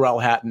maybe a Tyrrell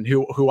Hatton,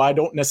 who I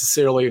don't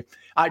necessarily.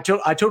 I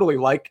totally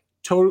like.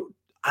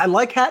 I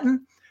like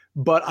Hatton,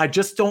 but I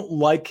just don't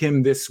like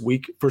him this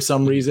week for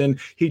some reason.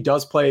 He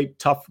does play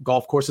tough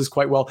golf courses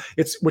quite well.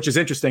 Which is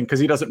interesting because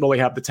he doesn't really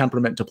have the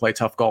temperament to play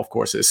tough golf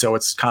courses. So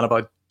it's kind of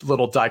a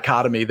little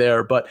dichotomy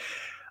there. But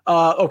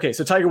okay,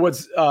 so Tiger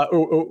Woods,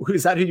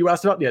 is that who you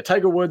asked about? Yeah,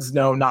 Tiger Woods.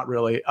 No, not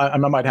really. I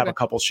might have a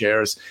couple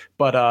shares,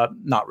 but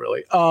not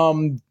really.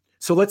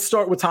 So let's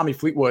start with Tommy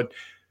Fleetwood.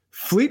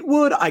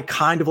 Fleetwood, I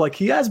kind of like.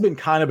 He has been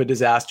kind of a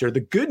disaster.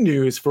 The good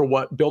news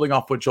for building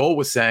off what Joel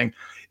was saying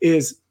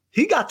is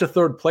he got to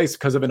 3rd place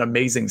because of an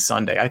amazing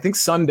Sunday. I think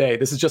Sunday,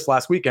 this is just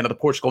last weekend of the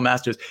Portugal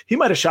Masters, he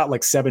might have shot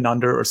like 7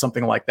 under or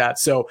something like that.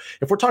 So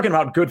if we're talking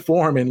about good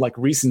form and like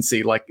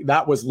recency, like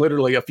that was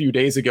literally a few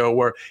days ago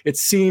where it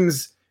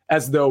seems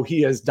as though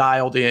he has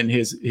dialed in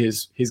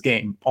his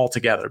game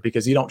altogether,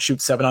 because you don't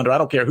shoot 7 under. I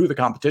don't care who the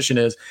competition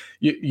is.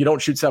 You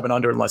don't shoot 7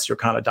 under unless you're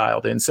kind of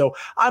dialed in. So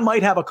I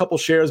might have a couple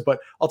shares, but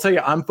I'll tell you,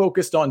 I'm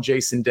focused on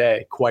Jason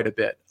Day quite a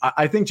bit.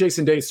 I think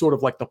Jason Day is sort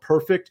of like the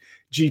perfect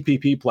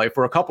GPP play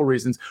for a couple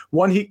reasons.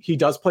 One, he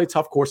does play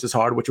tough courses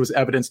hard, which was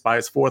evidenced by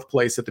his 4th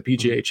place at the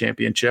PGA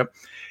Championship.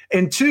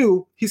 And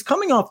 2, he's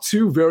coming off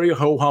 2 very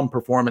ho-hum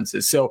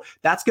performances. So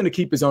that's going to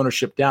keep his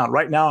ownership down.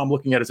 Right now, I'm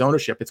looking at his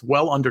ownership. It's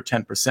well under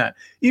 10%.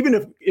 Even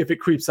if it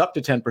creeps up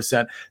to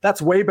 10%,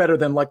 that's way better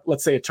than, like,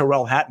 let's say a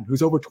Tyrrell Hatton,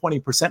 who's over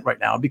 20% right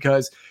now,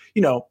 because,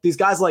 these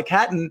guys like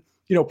Hatton,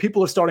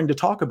 people are starting to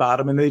talk about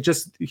him, and he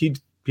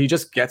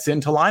just gets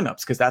into lineups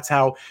because that's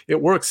how it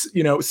works.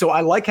 So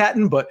I like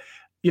Hatton, but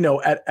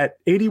at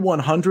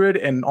 8,100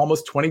 and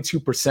almost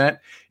 22%,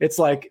 it's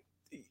like,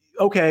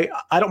 okay,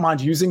 I don't mind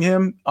using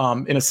him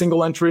in a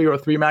single entry or a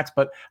 3 max,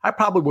 but I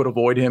probably would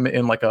avoid him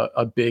in like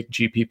a big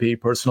GPP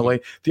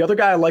personally. The other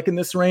guy I like in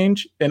this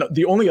range, and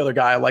the only other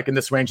guy I like in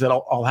this range that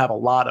I'll have a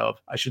lot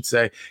of, I should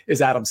say,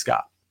 is Adam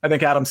Scott. I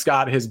think Adam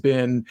Scott has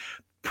been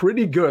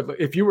pretty good.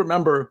 If you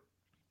remember,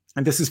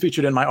 and this is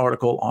featured in my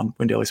article on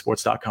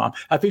WinDailySports.com,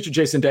 I featured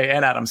Jason Day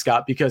and Adam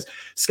Scott because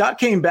Scott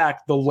came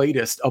back the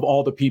latest of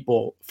all the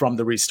people from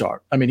the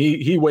restart. I mean,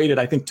 he waited,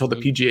 I think, till the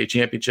PGA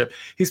Championship.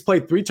 He's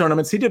played 3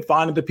 tournaments. He did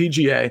fine at the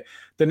PGA.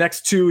 The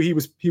next 2, he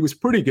was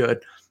pretty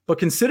good. But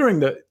considering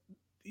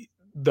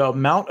the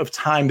amount of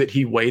time that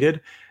he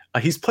waited,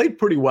 he's played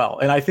pretty well.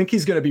 And I think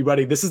he's going to be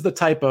ready. This is the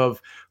type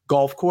of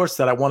golf course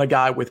that I want a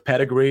guy with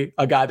pedigree,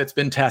 a guy that's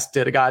been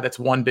tested, a guy that's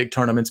won big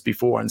tournaments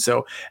before. And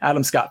so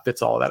Adam Scott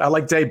fits all of that. I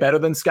like Day better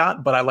than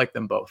Scott, but I like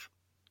them both.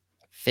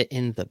 Fit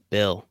in the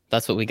bill.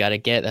 That's what we got to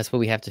get. That's what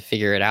we have to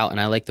figure it out. And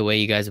I like the way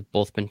you guys have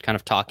both been kind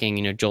of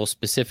talking, Joel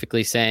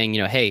specifically saying,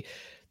 hey,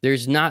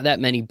 there's not that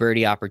many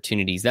birdie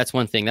opportunities. That's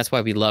one thing. That's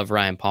why we love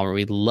Ryan Palmer.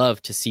 We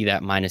love to see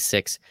that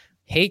 -6.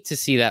 Hate to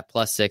see that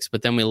 +6,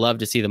 but then we love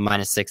to see the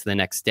 -6 the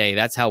next day.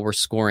 That's how we're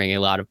scoring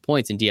a lot of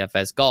points in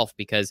DFS golf,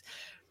 because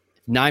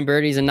 9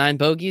 birdies and 9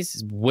 bogeys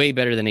is way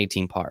better than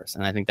 18 pars.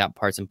 And I think that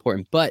part's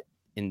important. But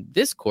in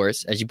this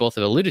course, as you both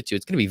have alluded to,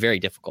 it's going to be very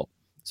difficult.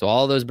 So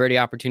all those birdie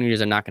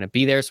opportunities are not going to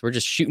be there. So we're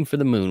just shooting for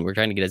the moon. We're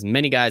trying to get as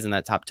many guys in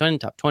that top 10,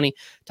 top 20,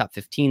 top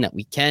 15 that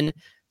we can.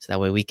 So that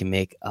way we can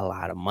make a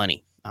lot of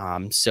money.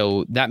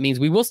 So that means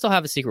we will still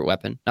have a secret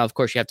weapon. Now, of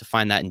course, you have to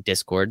find that in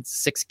Discord.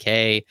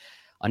 6K,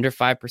 under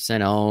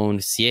 5%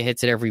 owned. Sia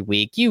hits it every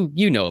week. You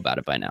know about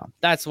it by now.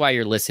 That's why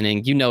you're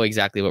listening. You know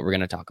exactly what we're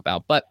going to talk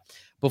about. But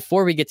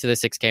before we get to the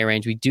 6K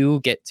range, we do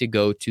get to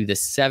go to the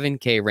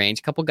 7K range.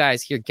 A couple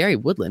guys here. Gary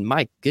Woodland,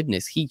 my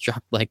goodness, he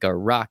dropped like a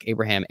rock.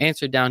 Abraham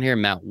answered down here.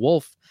 Matt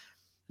Wolf,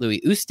 Louis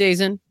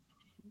Oosthuizen.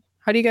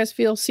 How do you guys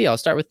feel? See, I'll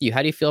start with you.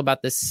 How do you feel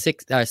about this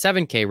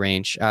 7K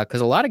range? Because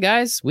a lot of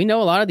guys, we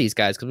know a lot of these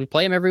guys because we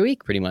play them every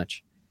week pretty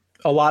much.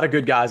 A lot of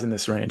good guys in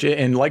this range.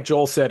 And like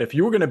Joel said, if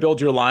you were going to build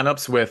your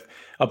lineups with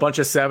a bunch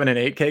of 7 and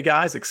 8K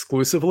guys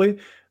exclusively,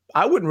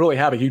 I wouldn't really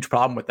have a huge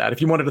problem with that.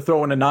 If you wanted to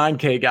throw in a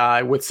 9K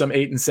guy with some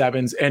 8 and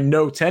 7s and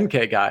no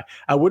 10K guy,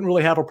 I wouldn't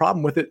really have a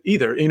problem with it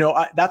either.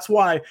 That's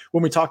why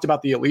when we talked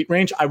about the elite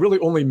range, I really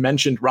only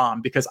mentioned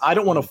Rahm, because I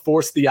don't want to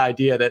force the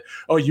idea that,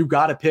 oh, you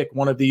got to pick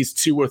one of these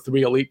 2 or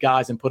 3 elite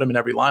guys and put them in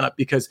every lineup,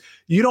 because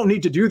you don't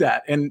need to do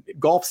that. And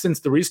golf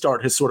since the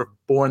restart has sort of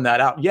borne that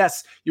out.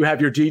 Yes, you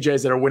have your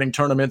DJs that are winning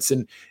tournaments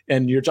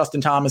and your Justin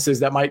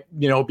Thomases that might,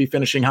 be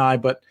finishing high,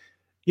 but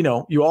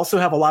you also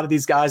have a lot of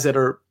these guys that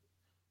are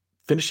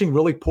finishing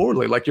really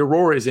poorly, like your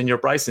Rorys and your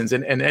Brysons.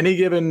 And any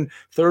given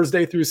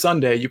Thursday through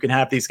Sunday, you can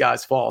have these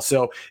guys fall.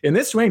 So in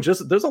this range,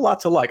 there's a lot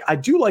to like. I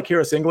do like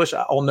Harris English.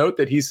 I'll note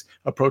that he's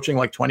approaching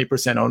like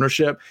 20%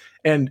 ownership,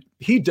 and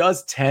he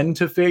does tend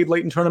to fade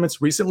late in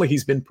tournaments. Recently,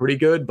 he's been pretty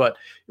good, but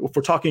if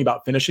we're talking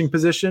about finishing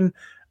position,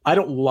 I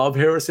don't love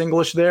Harris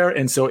English there.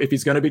 And so if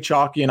he's going to be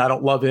chalky and I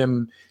don't love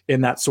him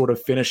in that sort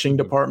of finishing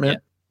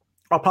department,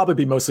 I'll probably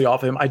be mostly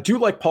off him. I do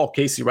like Paul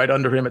Casey right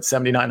under him at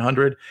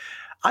 7,900.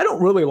 I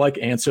don't really like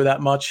Answer that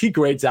much. He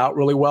grades out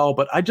really well,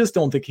 but I just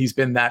don't think he's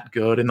been that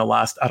good in the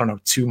last,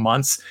 2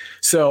 months.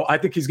 So I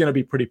think he's going to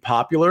be pretty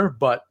popular,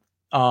 but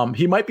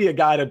he might be a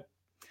guy to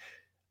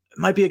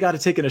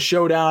take in a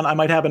showdown. I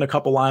might have in a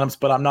couple lineups,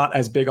 but I'm not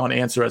as big on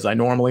Answer as I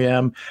normally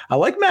am. I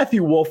like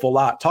Matthew Wolff a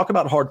lot. Talk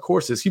about hard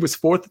courses. He was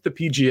 4th at the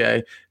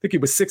PGA. I think he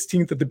was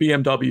 16th at the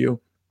BMW.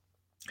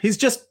 He's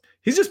just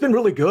been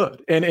really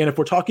good. And if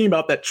we're talking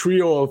about that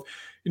trio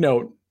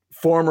of,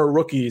 former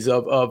rookies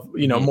of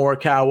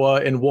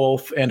Morikawa and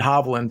Wolff and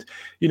Hovland,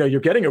 you're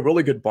getting a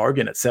really good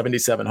bargain at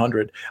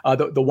 7,700.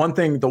 The one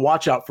thing, the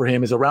watch out for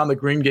him is around the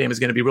green game is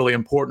going to be really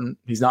important.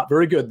 He's not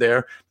very good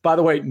there. By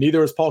the way,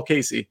 neither is Paul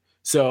Casey.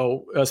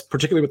 So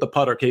particularly with the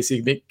putter,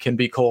 Casey can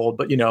be cold,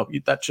 but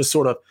that's just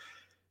sort of,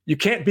 you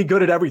can't be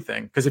good at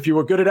everything, because if you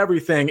were good at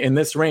everything in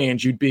this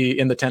range, you'd be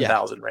in the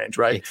 10,000 range,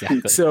 right?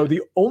 Exactly. So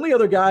the only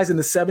other guys in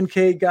the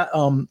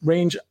 7K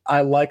range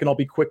I like, and I'll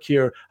be quick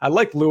here, I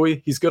like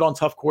Louis. He's good on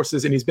tough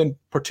courses, and he's been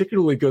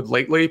particularly good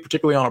lately,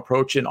 particularly on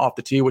approach and off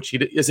the tee, which he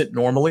isn't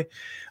normally.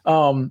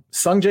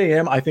 Sungjae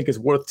Im, I think, is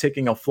worth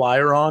taking a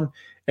flyer on.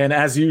 And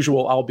as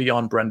usual, I'll be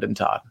on Brendan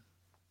Todd.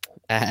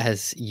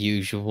 As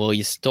usual,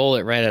 you stole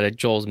it right out of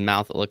Joel's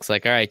mouth, it looks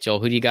like. All right,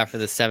 Joel, who do you got for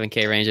the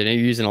 7K range? I know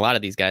you're using a lot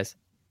of these guys.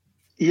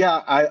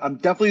 Yeah, I'm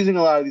definitely using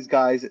a lot of these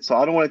guys, so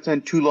I don't want to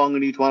spend too long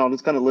on each one. I'll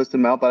just kind of list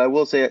them out, but I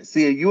will say,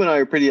 Sia, you and I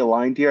are pretty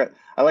aligned here.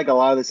 I like a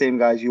lot of the same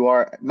guys you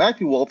are.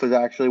 Matthew Wolff is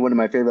actually one of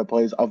my favorite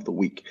plays of the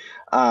week.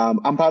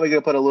 I'm probably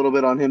going to put a little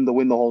bit on him to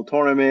win the whole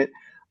tournament.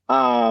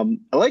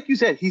 Like you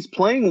said, he's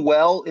playing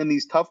well in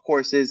these tough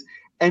courses,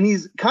 and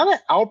he's kind of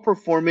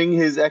outperforming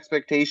his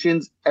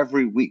expectations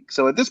every week.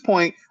 So at this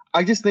point,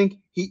 I just think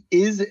he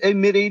is a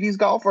mid-80s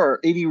golfer,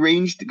 80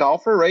 ranged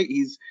golfer, right?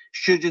 He's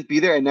should just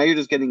be there, and now you're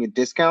just getting a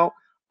discount.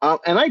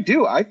 And I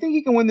think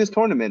he can win this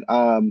tournament.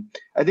 I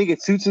think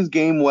it suits his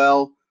game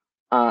well.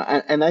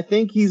 And I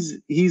think he's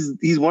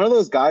one of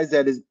those guys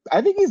that is,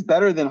 I think he's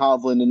better than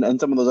Hovland and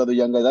some of those other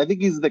young guys. I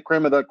think he's the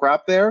cream of the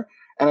crop there.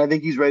 And I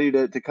think he's ready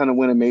to kind of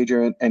win a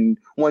major. And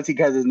once he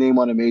has his name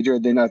on a major,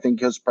 then I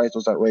think his price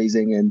will start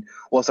raising and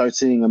we'll start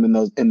seeing him in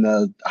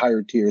the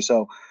higher tier.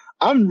 So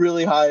I'm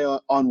really high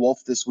on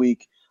Wolff this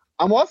week.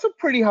 I'm also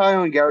pretty high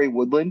on Gary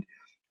Woodland.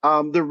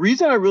 The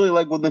reason I really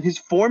like Woodland, his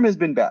form has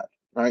been bad.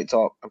 All right,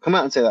 so I'll come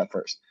out and say that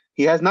first.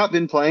 He has not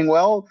been playing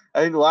well.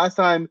 I think the last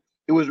time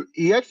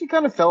he actually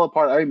kind of fell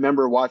apart. I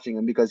remember watching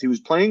him because he was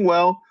playing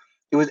well.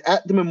 It was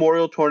at the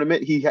Memorial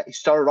Tournament. He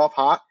started off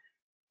hot.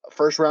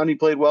 First round he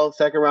played well.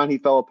 Second round he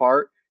fell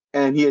apart,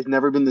 and he has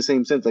never been the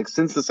same since. Like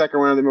since the second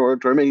round of the Memorial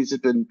Tournament, he's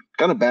just been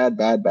kind of bad.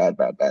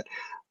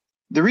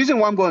 The reason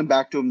why I'm going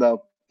back to him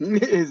though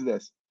is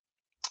this.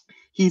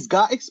 He's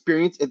got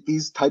experience at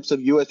these types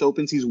of U.S.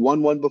 Opens. He's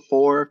won one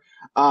before,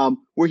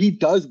 where he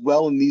does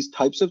well in these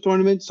types of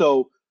tournaments.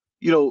 So,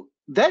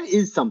 that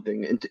is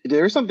something. And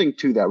there's something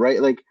to that,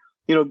 right? Like,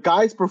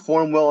 guys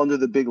perform well under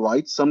the big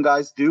lights. Some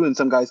guys do, and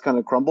some guys kind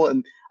of crumble.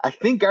 And I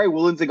think Gary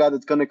Woodland's a guy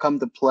that's going to come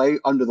to play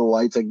under the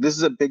lights. Like, this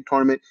is a big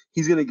tournament.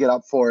 He's going to get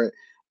up for it.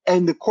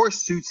 And the course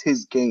suits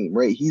his game,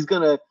 right? He's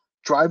going to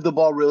drive the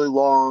ball really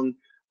long.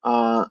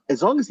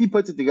 As long as he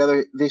puts it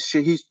together, this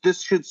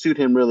should suit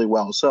him really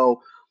well.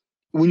 So,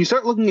 when you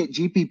start looking at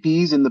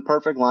GPPs in the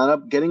perfect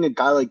lineup, getting a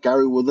guy like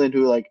Gary Woodland,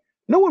 who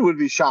no one would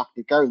be shocked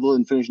if Gary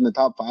Woodland finished in the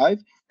top 5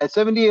 at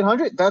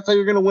 7,800. That's how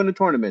you're going to win a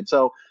tournament.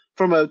 So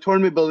from a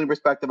tournament building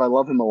perspective, I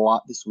love him a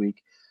lot this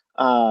week.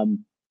 I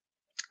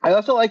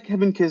also like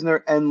Kevin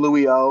Kisner and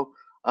Louis O.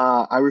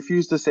 I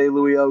refuse to say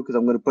Louis O because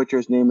I'm going to butcher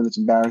his name and it's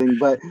embarrassing.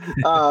 But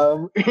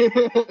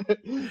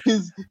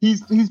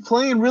he's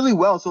playing really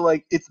well. So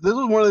this is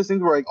one of those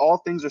things where all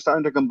things are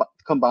starting to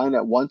combine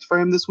at once for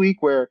him this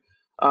week, where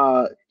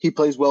he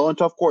plays well on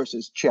tough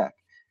courses. Check.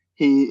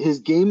 His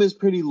game is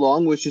pretty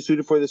long, which is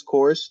suited for this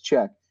course.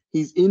 Check.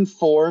 He's in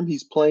form.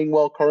 He's playing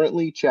well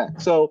currently. Check.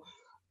 So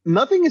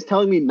nothing is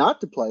telling me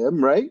not to play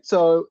him, right?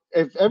 So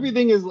if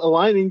everything is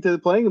aligning to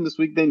playing him this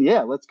week, then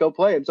yeah, let's go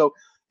play him. So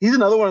he's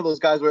another one of those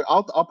guys where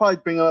I'll probably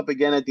bring him up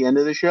again at the end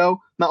of the show.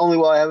 Not only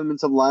will I have him in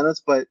some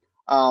lineups, but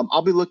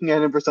I'll be looking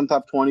at him for some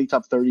top 20,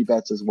 top 30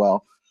 bets as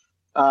well.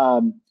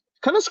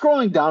 Kind of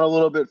scrolling down a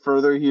little bit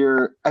further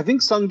here, I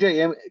think Sungjae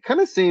Im,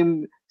 kind of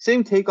same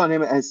take on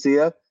him as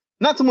Sia.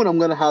 Not someone I'm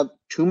going to have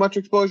too much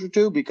exposure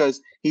to because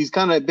he's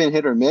kind of been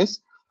hit or miss.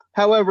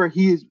 However,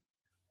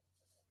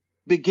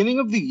 beginning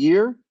of the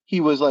year,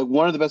 he was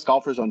one of the best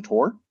golfers on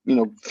tour,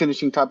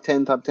 finishing top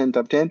 10.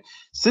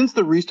 Since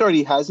the restart,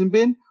 he hasn't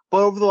been,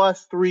 but over the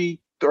last 3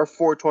 or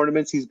 4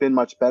 tournaments, he's been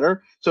much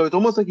better. So it's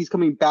almost like he's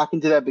coming back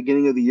into that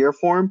beginning of the year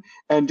form.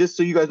 And just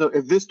so you guys know,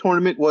 if this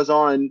tournament was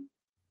on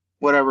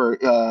whatever,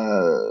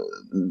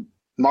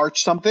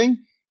 March something,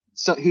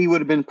 so he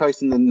would have been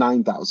priced in the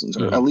 9,000s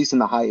or at least in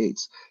the high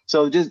 8s.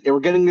 So just we're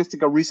getting this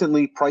like a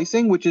recently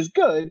pricing, which is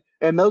good.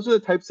 And those are the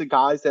types of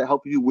guys that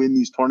help you win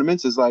these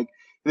tournaments. Is like,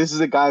 this is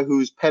a guy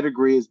whose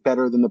pedigree is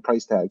better than the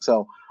price tag.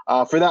 So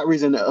for that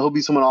reason, he'll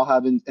be someone I'll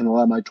have in a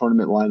lot of my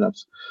tournament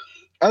lineups.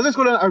 As this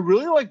go down, I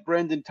really like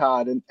Brandon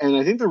Todd, and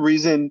I think the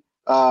reason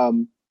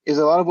is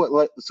a lot of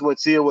what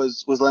Sia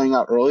was laying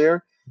out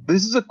earlier.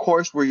 This is a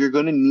course where you're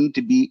going to need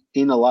to be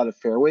in a lot of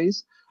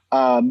fairways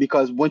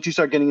because once you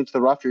start getting into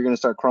the rough, you're going to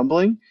start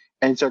crumbling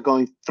and start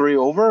going 3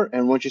 over.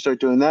 And once you start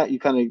doing that, you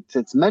kind of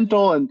it's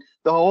mental, and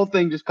the whole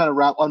thing just kind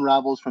of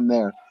unravels from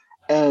there.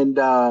 And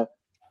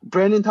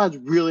Brandon Todd's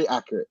really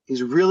accurate.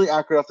 He's really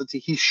accurate off the tee.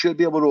 He should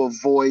be able to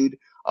avoid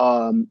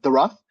the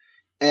rough.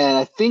 And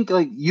I think,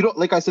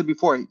 like I said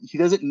before, he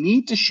doesn't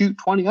need to shoot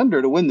 20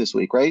 under to win this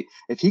week, right?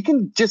 If he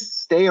can just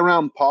stay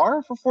around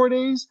par for 4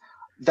 days,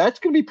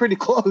 that's going to be pretty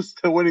close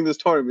to winning this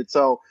tournament.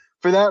 So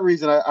for that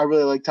reason, I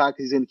really like Todd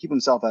because he's going to keep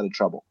himself out of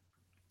trouble.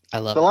 I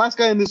love the last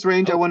guy in this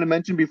range I want to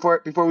mention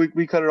before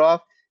we cut it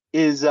off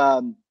is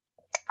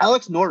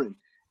Alex Noren.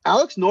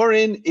 Alex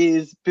Noren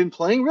is been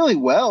playing really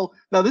well.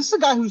 Now, this is a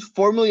guy who's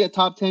formerly a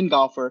top 10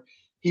 golfer.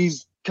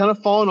 He's kind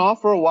of fallen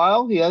off for a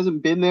while. He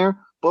hasn't been there.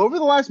 But over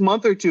the last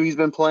month or two, he's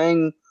been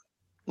playing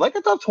like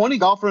a top 20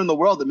 golfer in the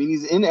world. I mean,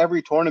 he's in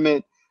every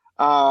tournament,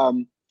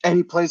 and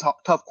he plays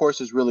tough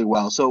courses really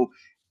well. So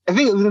I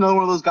think it's another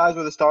one of those guys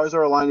where the stars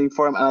are aligning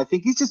for him. And I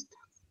think he's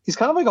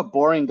kind of like a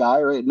boring guy,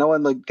 right? No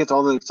one gets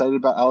all that excited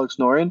about Alex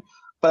Noren.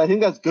 But I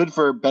think that's good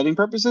for betting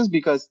purposes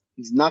because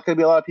he's not going to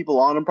be a lot of people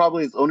on him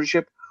probably. His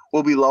ownership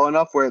will be low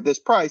enough where at this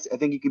price, I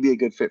think he could be a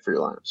good fit for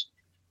your lineups.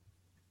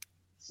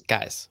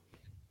 Guys,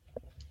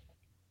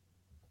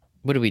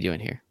 what are we doing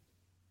here?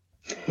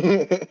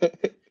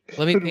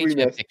 Let me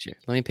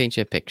paint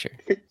you a picture.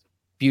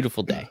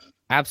 Beautiful day.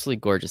 Absolutely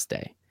gorgeous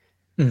day.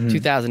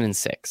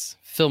 2006.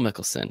 Phil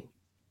Mickelson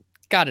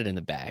got it in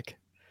the bag.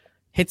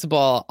 Hits a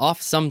ball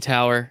off some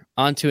tower,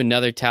 onto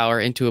another tower,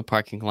 into a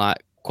parking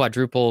lot,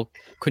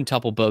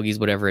 quintuple bogeys,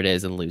 whatever it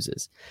is, and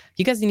loses.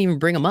 You guys didn't even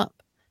bring him up.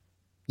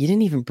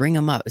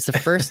 It's the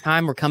first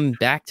time we're coming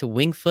back to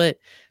Winged Foot.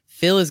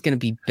 Phil is going to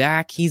be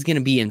back. He's going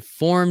to be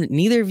informed.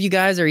 Neither of you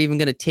guys are even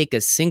going to take a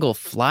single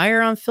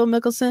flyer on Phil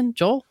Mickelson.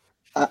 Joel?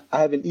 I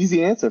have an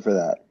easy answer for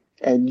that.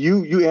 And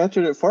you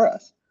answered it for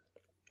us.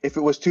 If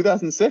it was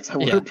 2006, I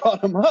would have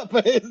brought him up,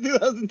 but it's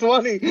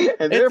 2020,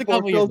 and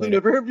therefore Phil's in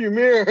the rearview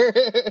mirror.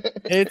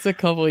 It's a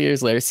couple of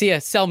years later. Sia,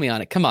 sell me on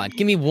it. Come on,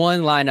 give me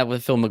one lineup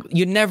with Phil Mickelson.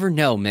 You never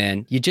know,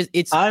 man.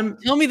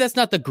 Tell me that's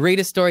not the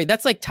greatest story.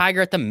 That's like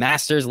Tiger at the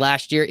Masters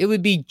last year. It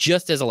would be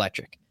just as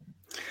electric.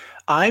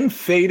 I'm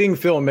fading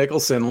Phil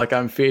Mickelson like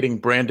I'm fading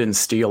Brandon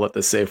Steele at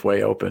the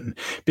Safeway Open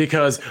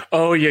because,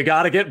 you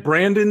got to get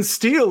Brandon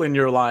Steele in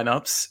your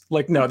lineups.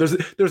 Like, no,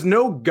 there's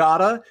no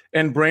gotta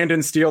and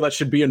Brandon Steele that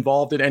should be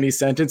involved in any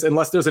sentence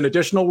unless there's an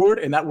additional word,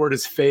 and that word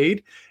is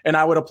fade. And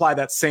I would apply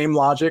that same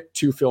logic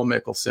to Phil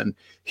Mickelson.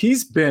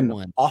 He's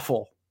been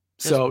awful.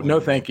 So no,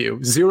 thank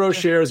you. 0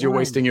 shares. You're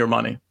wasting your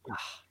money.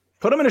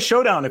 Put him in a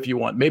showdown if you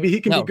want. Maybe he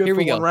can be good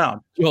for one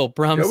round. Joel,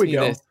 promise me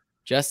this.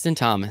 Justin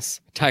Thomas,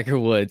 Tiger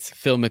Woods,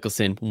 Phil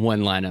Mickelson,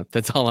 one lineup.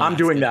 That's all I'm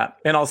doing that,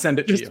 and I'll send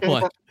it to you.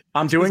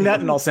 I'm doing that,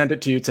 and I'll send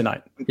it to you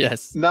tonight.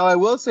 Yes. Now, I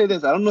will say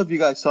this. I don't know if you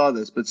guys saw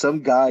this, but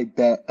some guy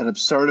bet an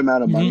absurd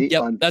amount of money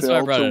on that's Phil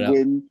why I brought to it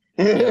win.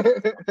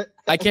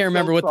 I can't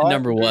remember what the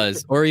number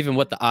was or even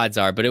what the odds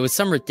are, but it was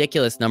some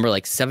ridiculous number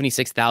like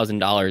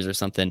 $76,000 or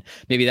something.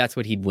 Maybe that's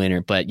what he'd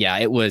win. But yeah,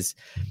 it was,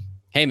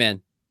 hey,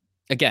 man.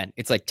 Again,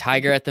 it's like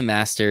Tiger at the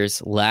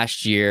Masters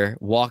last year,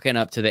 walking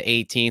up to the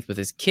 18th with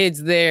his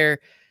kids there,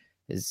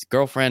 his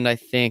girlfriend, I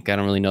think. I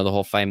don't really know the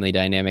whole family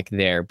dynamic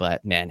there,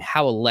 but man,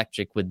 how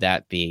electric would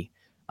that be?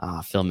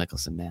 Phil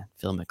Mickelson, man.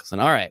 Phil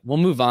Mickelson. All right, we'll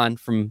move on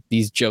from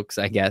these jokes,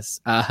 I guess.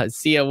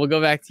 Sia, we'll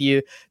go back to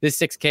you. This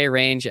 6K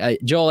range.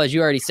 Joel, as you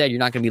already said, you're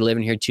not going to be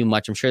living here too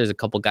much. I'm sure there's a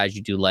couple guys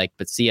you do like,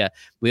 but Sia,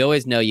 we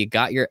always know you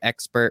got your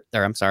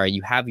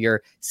you have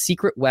your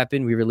secret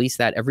weapon. We release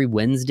that every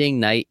Wednesday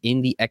night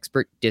in the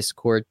expert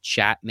Discord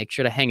chat. Make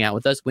sure to hang out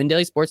with us,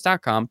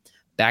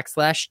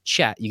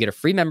 windailysports.com/chat. You get a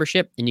free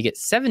membership and you get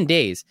 7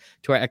 days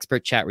to our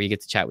expert chat where you get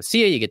to chat with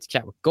Sia, you get to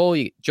chat with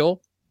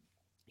Joel.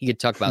 You get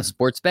to talk about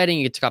sports betting.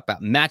 You get to talk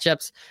about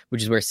matchups,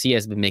 which is where Sia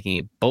has been making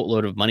a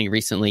boatload of money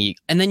recently.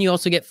 And then you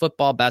also get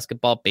football,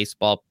 basketball,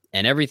 baseball,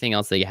 and everything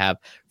else that you have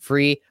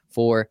free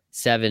for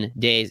 7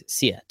 days.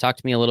 Sia, talk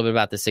to me a little bit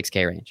about the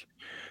 6K range.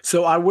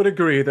 So I would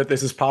agree that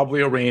this is probably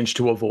a range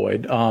to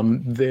avoid.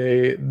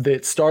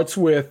 It starts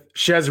with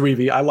Chez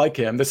Reavie. I like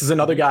him. This is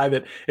another guy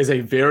that is a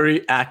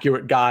very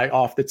accurate guy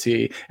off the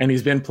tee, and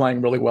he's been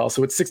playing really well.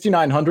 So it's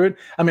 6,900.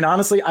 I mean,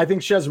 honestly, I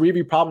think Chez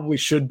Reavie probably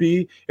should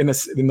be in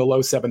the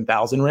low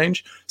 7,000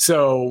 range.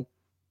 So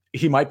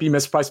he might be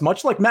mispriced,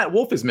 much like Matt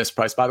Wolff is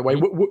mispriced, by the way.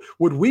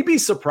 Would we be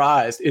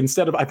surprised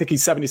I think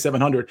he's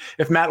 7,700,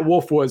 if Matt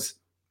Wolff was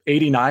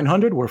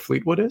 8,900 where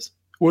Fleetwood is?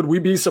 Would we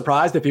be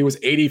surprised if he was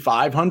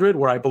 8,500,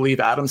 where I believe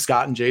Adam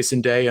Scott and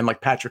Jason Day and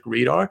like Patrick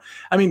Reed are?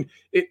 I mean,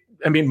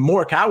 I mean,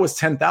 Morikawa was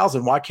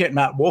 10,000. Why can't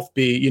Matt Wolff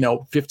be,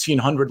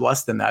 1,500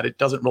 less than that? It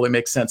doesn't really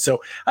make sense.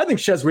 So I think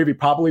Chez Reavie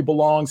probably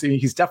belongs.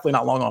 He's definitely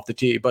not long off the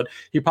tee, but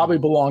he probably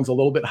belongs a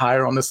little bit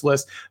higher on this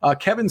list.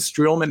 Kevin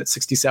Streelman at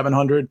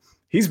 6,700.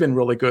 He's been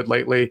really good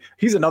lately.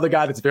 He's another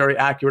guy that's very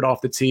accurate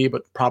off the tee,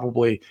 but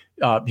probably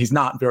he's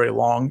not very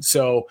long.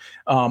 So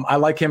I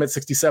like him at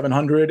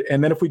 6,700.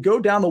 And then if we go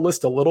down the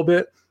list a little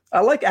bit, I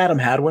like Adam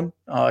Hadwin.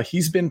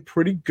 He's been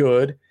pretty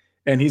good,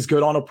 and he's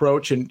good on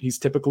approach, and he's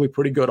typically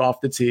pretty good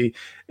off the tee.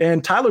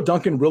 And Tyler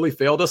Duncan really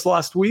failed us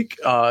last week.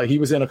 He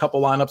was in a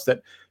couple lineups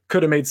that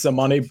could have made some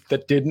money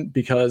that didn't,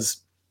 because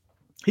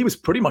he was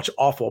pretty much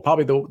awful,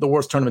 probably the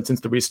worst tournament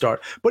since the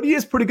restart. But he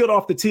is pretty good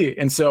off the tee,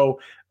 and so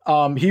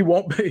he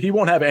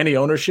won't have any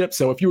ownership.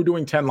 So if you were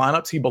doing 10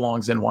 lineups, he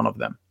belongs in one of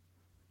them.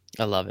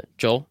 I love it.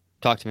 Joel,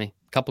 talk to me.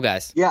 Couple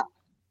guys. Yeah.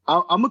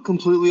 I'm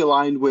completely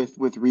aligned with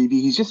Reavie.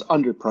 He's just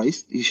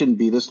underpriced. He shouldn't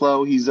be this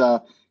low. He's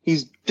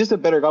just a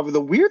better golfer. The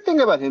weird thing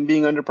about him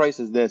being underpriced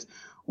is this: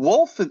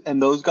 Wolff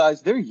and those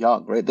guys, they're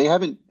young, right? They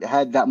haven't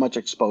had that much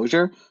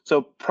exposure,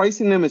 so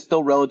pricing them is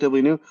still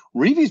relatively new.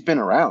 Reavie's been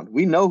around.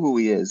 We know who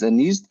he is, and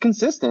he's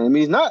consistent. I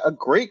mean, he's not a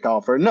great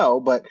golfer,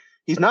 no, but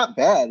he's not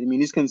bad. I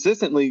mean, he's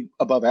consistently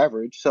above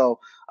average. So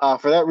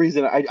for that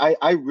reason,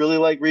 I really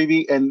like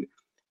Reavie, and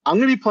I'm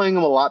going to be playing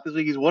him a lot this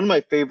week. He's one of my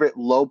favorite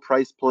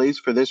low-price plays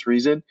for this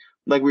reason.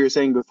 Like we were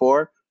saying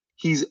before,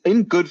 he's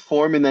in good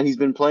form in that he's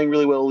been playing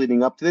really well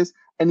leading up to this,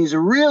 and he's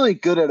really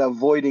good at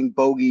avoiding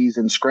bogeys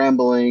and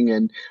scrambling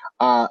and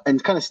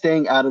kind of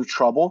staying out of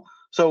trouble.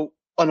 So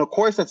on a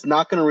course that's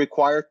not going to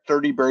require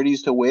 30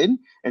 birdies to win,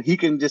 and he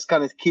can just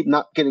kind of keep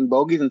not getting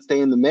bogeys and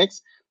stay in the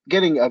mix,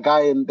 getting a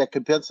guy in that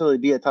could potentially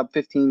be a top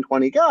 15,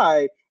 20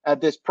 guy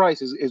at this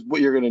price is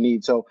what you're going to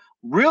need. So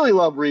really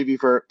love Reavie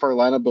for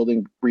lineup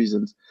building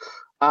reasons.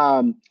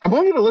 I'm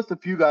only going to list a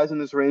few guys in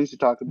this range to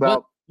talk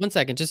about. One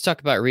second, just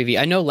talk about Reavie.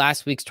 I know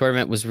last week's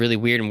tournament was really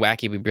weird and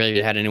wacky. We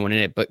barely had anyone in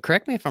it, but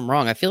correct me if I'm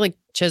wrong. I feel like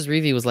Chez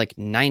Reavie was like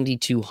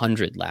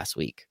 9,200 last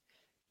week.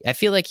 I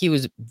feel like he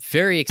was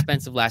very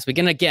expensive last week.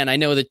 And again, I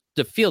know that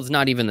the field's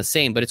not even the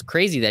same, but it's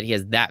crazy that he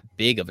has that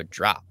big of a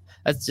drop.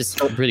 That's just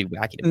really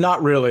wacky to me.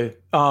 Not really.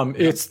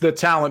 It's the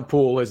talent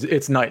pool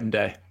it's night and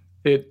day.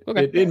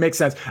 It makes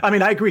sense. I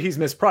mean, I agree he's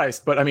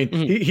mispriced, but I mean,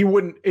 he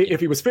wouldn't, if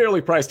he was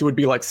fairly priced, it would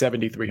be like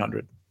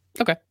 7,300.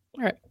 Okay.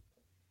 All right.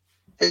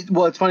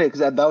 Well, it's funny because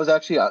that was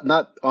actually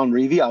not on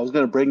Reavie. I was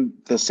going to bring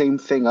the same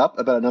thing up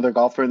about another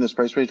golfer in this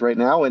price range right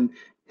now, and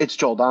it's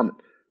Joel Dahmen.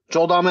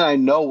 Joel Dahmen, I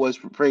know, was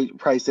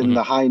priced in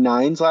the high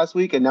nines last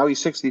week, and now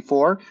he's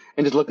 64.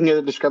 And just looking at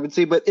the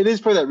discrepancy, but it is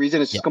for that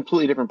reason. It's just a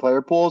completely different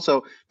player pool.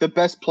 So the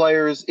best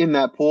players in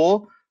that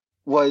pool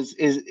is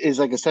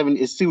like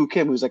Siwoo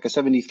Kim, who's like a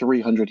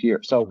 7,300 here.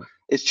 So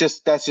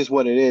that's just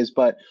what it is.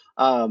 But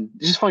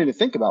it's just funny to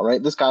think about,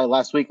 right? This guy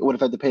last week would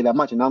have had to pay that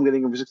much, and now I'm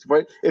getting him for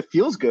 64. It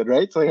feels good,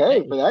 right? It's like,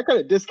 hey, for that kind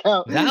of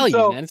discount, value,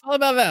 man. It's all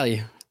about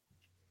value.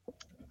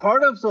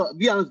 So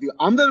be honest with you,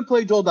 I'm going to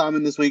play Joel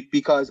Dahmen this week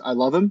because I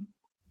love him.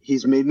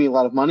 He's made me a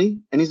lot of money,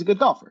 and he's a good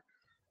golfer.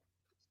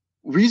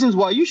 Reasons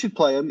why you should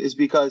play him is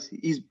because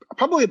he's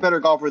probably a better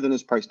golfer than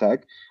his price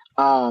tag.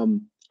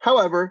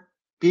 However,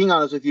 being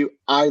honest with you,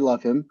 I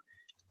love him.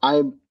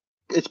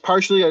 It's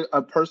partially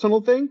a personal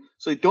thing,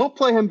 so don't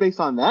play him based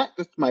on that.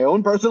 Just my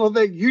own personal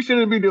thing. You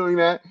shouldn't be doing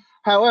that.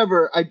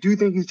 However, I do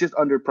think he's just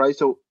underpriced.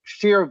 So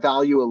sheer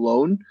value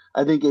alone,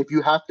 I think if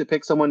you have to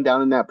pick someone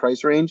down in that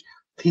price range,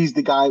 he's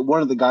the guy,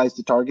 one of the guys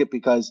to target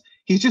because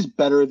he's just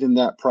better than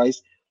that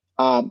price.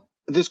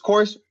 This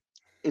course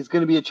is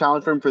going to be a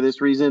challenge for him for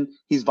this reason.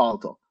 He's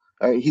volatile.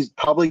 He's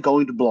probably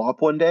going to blow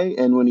up one day,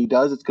 and when he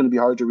does, it's going to be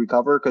hard to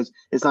recover because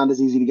it's not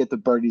as easy to get the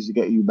birdies to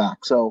get you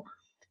back. So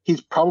he's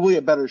probably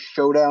a better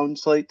showdown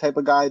slate type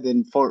of guy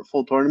than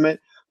full tournament.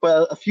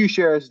 But a few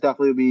shares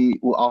definitely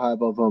I'll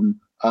have of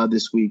him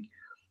this week.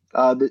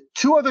 The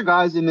two other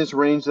guys in this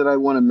range that I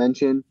want to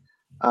mention,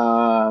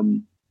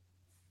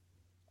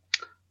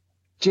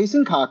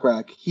 Jason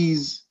Kokrak.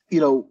 He's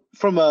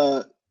from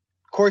a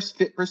course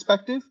fit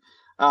perspective.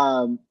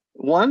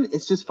 One,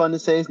 it's just fun to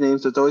say his name,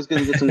 so it's always good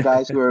to get some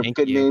guys who are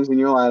good names in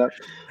your lineup.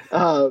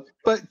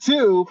 But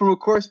two, from a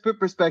course fit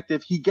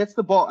perspective, he gets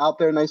the ball out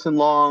there nice and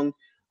long.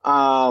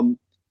 Again,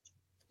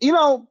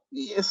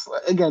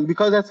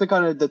 because that's the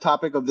kind of the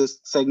topic of this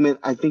segment,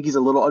 I think he's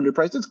a little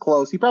underpriced. It's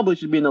close. He probably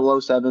should be in the low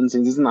sevens,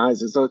 and he's in the highs.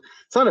 So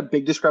it's not a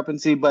big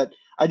discrepancy, but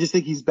I just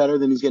think he's better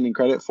than he's getting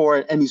credit for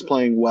it, and he's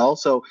playing well.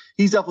 So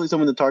he's definitely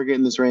someone to target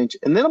in this range.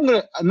 And then I'm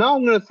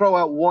gonna throw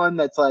out one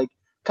that's like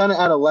kind of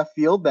out of left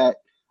field that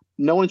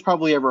no one's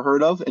probably ever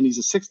heard of, and he's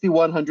a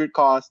 6,100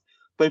 cost.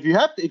 But if you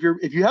have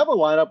a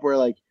lineup where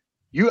like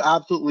you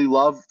absolutely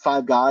love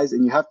five guys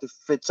and you have to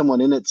fit someone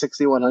in at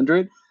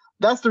 6,100,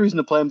 that's the reason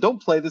to play him. Don't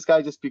play this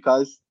guy just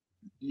because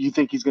you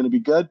think he's going to be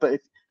good. But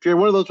if you're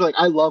one of those where like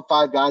I love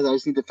five guys, I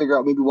just need to figure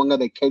out maybe one guy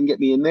that can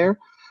get me in there.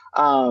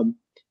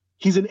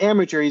 He's an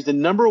amateur. He's the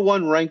number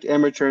one ranked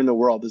amateur in the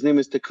world. His name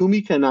is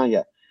Takumi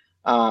Kanaya.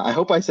 I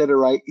hope I said it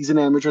right. He's an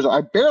amateur. So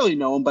I barely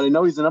know him, but I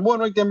know he's the number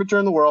one ranked amateur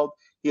in the world.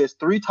 He has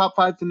 3 top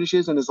 5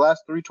 finishes in his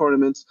last 3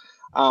 tournaments.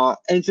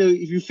 And so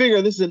if you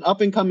figure this is an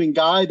up and coming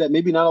guy that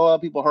maybe not a lot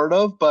of people heard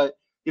of, but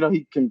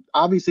he can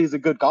obviously is a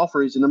good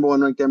golfer. He's the number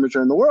 1 ranked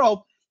amateur in the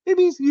world.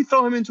 Maybe you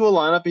throw him into a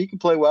lineup and he can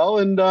play well,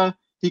 and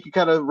he can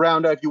kind of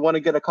round out if you want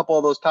to get a couple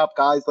of those top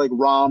guys like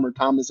Rahm or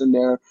Thomas in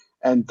there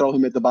and throw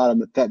him at the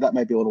bottom. That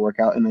might be able to work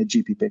out in a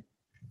GPP.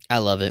 I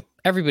love it.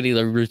 Everybody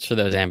roots for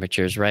those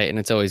amateurs, right? And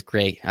it's always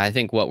great. I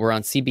think we're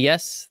on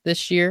CBS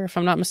this year, if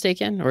I'm not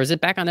mistaken, or is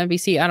it back on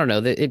NBC? I don't know.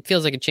 It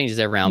feels like it changes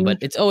every round, but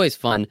it's always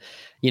fun.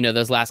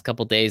 Those last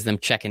couple of days, them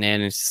checking in,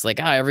 and it's just like,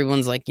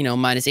 everyone's like,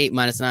 -8,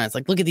 -9. It's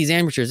like, look at these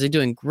amateurs. They're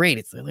doing great.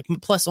 It's like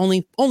plus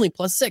only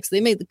 +6.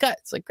 They made the cut.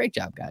 It's like, great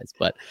job, guys.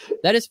 But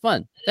that is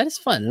fun.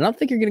 And I don't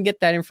think you're going to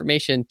get that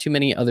information too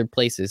many other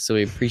places. So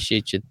we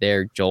appreciate you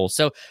there, Joel.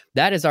 So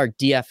that is our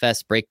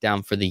DFS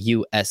breakdown for the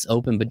US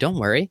Open. But don't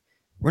worry,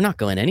 we're not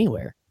going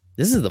anywhere.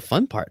 This is the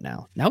fun part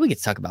now. Now we get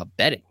to talk about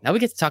betting. Now we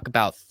get to talk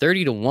about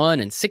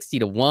 30-1 and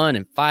 60-1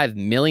 and 5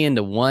 million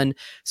to 1.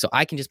 So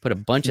I can just put a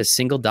bunch of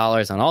single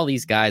dollars on all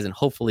these guys and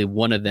hopefully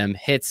one of them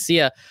hits.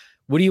 Sia,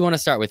 what do you want to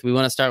start with? We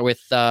want to start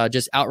with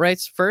just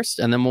outrights first,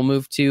 and then we'll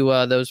move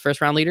to those first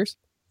round leaders.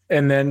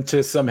 And then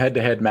to some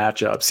head-to-head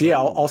matchups. Yeah,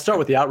 I'll start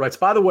with the outrights.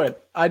 By the way,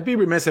 I'd be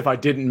remiss if I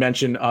didn't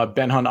mention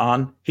Ben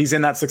Hun-An. He's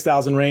in that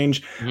 6,000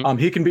 range. Mm-hmm.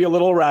 He can be a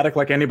little erratic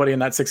like anybody in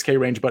that 6K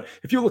range. But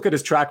if you look at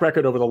his track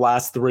record over the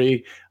last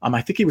 3,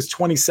 I think he was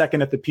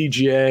 22nd at the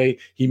PGA.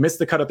 He missed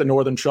the cut at the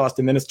Northern Trust.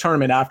 And then his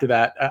tournament after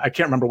that, I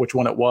can't remember which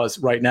one it was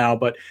right now,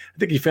 but I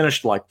think he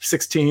finished like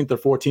 16th or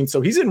 14th. So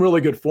he's in really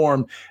good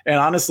form. And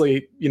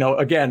honestly,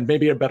 again,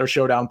 maybe a better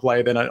showdown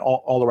play than an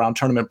all-around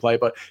tournament play.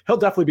 But he'll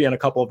definitely be in a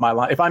couple of my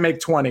line. If I make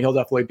 20, he'll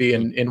definitely be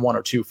in 1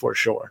 or 2 for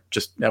sure.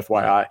 Just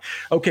FYI.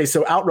 Okay,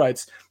 so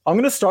outrights. I'm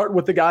going to start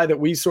with the guy that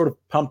we sort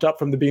of pumped up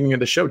from the beginning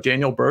of the show,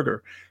 Daniel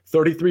Berger.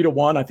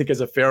 33-1, I think,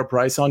 is a fair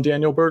price on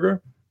Daniel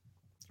Berger.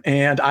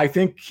 And I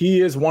think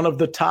he is one of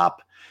the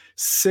top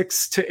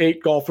 6 to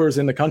 8 golfers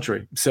in the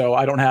country. So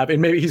I don't have,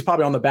 and maybe he's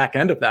probably on the back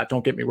end of that.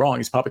 Don't get me wrong.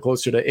 He's probably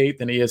closer to 8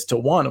 than he is to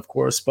 1, of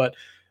course. But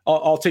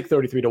I'll take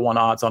 33-1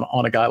 odds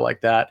on a guy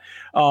like that.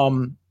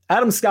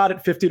 Adam Scott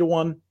at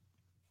 50-1.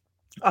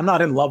 I'm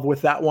not in love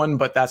with that one,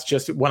 but that's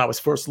just when I was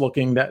first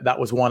looking, that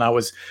was one I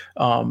was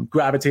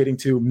gravitating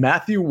to.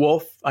 Matthew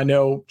Wolff, I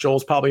know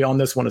Joel's probably on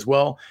this one as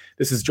well.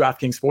 This is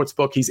DraftKings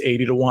Sportsbook. He's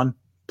 80-1,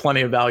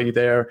 plenty of value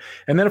there.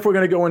 And then if we're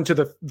going to go into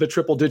the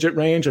triple digit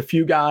range, a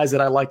few guys that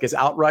I like as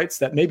outrights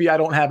that maybe I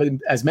don't have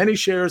as many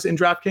shares in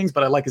DraftKings,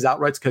 but I like as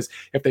outrights because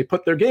if they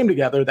put their game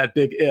together, that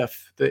big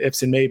the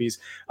ifs and maybes,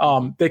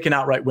 they can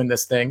outright win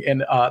this thing.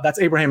 And that's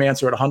Abraham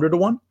Answer at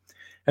 100-1.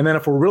 And then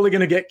if we're really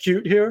going to get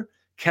cute here,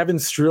 Kevin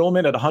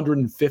Streelman at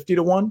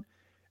 150-1.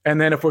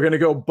 And then if we're going to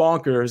go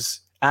bonkers,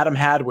 Adam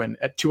Hadwin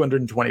at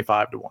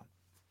 225-1.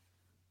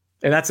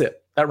 And that's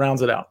it. That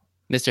rounds it out.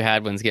 Mr.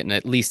 Hadwin's getting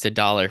at least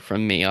 $1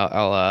 from me.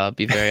 I'll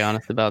be very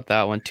honest about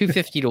that one.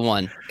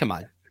 250-1. Come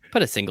on.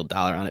 Put a single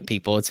dollar on it,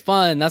 people. It's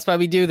fun. That's why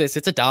we do this.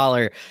 It's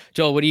 $1.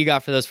 Joel, what do you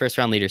got for those first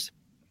round leaders?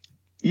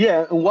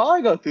 Yeah, and while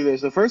I go through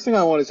this, the first thing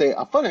I want to say,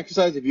 a fun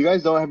exercise, if you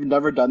guys have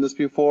never done this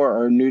before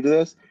or are new to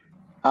this,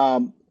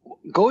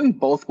 going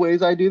both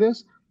ways I do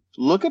this.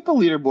 Look at the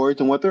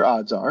leaderboards and what their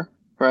odds are,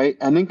 right?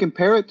 And then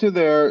compare it to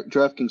their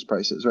DraftKings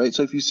prices, right?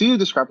 So if you see a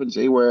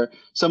discrepancy where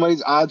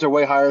somebody's odds are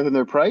way higher than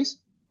their price,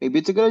 maybe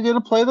it's a good idea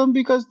to play them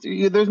because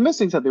there's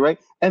missing something, right?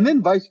 And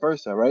then vice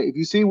versa, right? If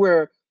you see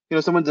where,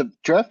 someone's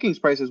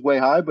DraftKings price is way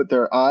high, but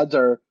their odds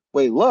are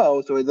way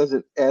low, so it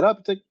doesn't add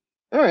up, it's like,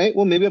 all right,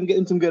 well, maybe I'm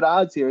getting some good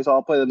odds here, so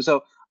I'll play them.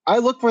 So I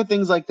look for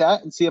things like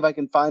that and see if I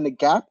can find a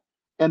gap,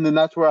 and then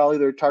that's where I'll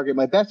either target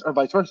my bets or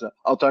vice versa.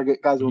 I'll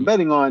target guys who I'm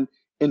betting on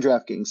in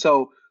DraftKings.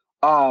 So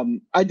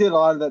I did a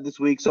lot of that this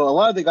week. So a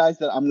lot of the guys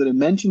that I'm going to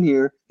mention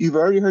here, you've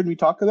already heard me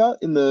talk about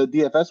in the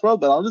DFS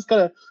world, but I'll just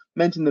kind of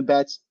mention the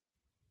bets.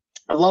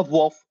 I love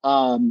Wolff.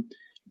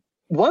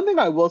 One thing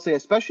I will say,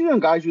 especially on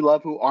guys you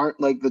love who aren't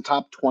like the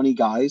top 20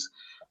 guys,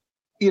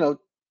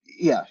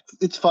 yeah,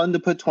 it's fun to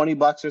put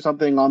 $20 or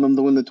something on them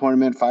to win the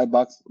tournament, $5,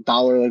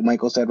 $1, like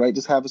Michael said, right?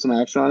 Just have some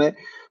action on it.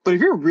 But if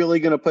you're really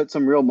going to put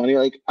some real money,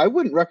 like I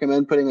wouldn't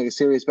recommend putting like a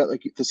serious bet,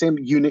 like the same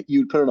unit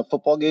you'd put on a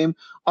football game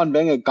on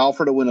betting a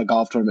golfer to win a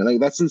golf tournament. Like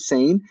that's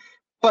insane.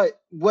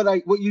 But what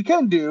you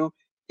can do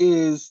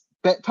is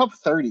bet top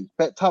 30,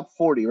 bet top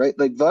 40, right?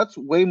 Like that's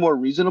way more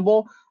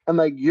reasonable. And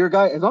like your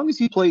guy, as long as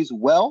he plays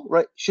well,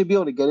 right, should be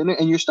able to get in there.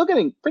 And you're still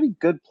getting pretty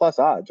good plus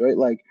odds, right?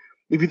 Like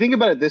if you think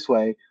about it this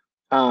way,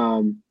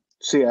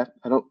 so yeah,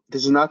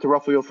 this is not to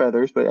ruffle your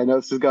feathers, but I know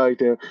this is going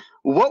to.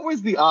 What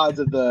was the odds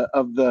of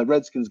the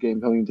Redskins game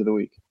going into the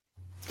week?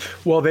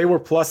 Well, they were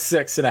plus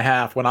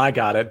 6.5 when I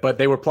got it, but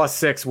they were plus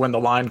 6 when the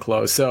line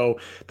closed. So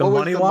the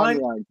money line?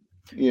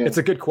 Yeah. It's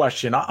a good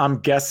question. I'm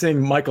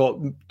guessing,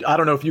 Michael, I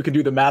don't know if you can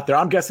do the math there.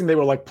 I'm guessing they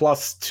were like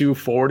plus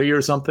 240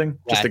 or something.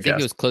 Yeah, I think it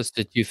was close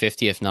to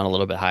 250, if not a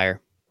little bit higher.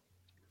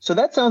 So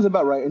that sounds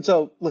about right. And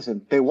so,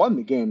 listen, they won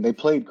the game. They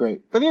played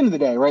great. But at the end of the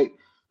day, right,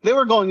 they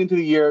were going into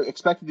the year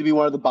expected to be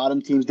one of the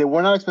bottom teams. They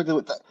were not expected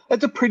with that.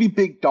 That's a pretty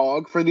big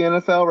dog for the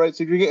NFL, right?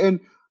 So if you're getting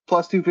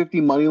plus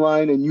 250 money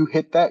line and you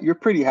hit that, you're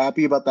pretty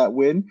happy about that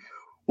win.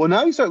 Well,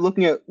 now you start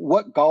looking at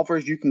what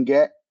golfers you can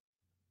get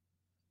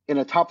in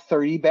a top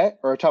 30 bet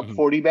or a top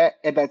 40 bet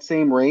at that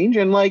same range.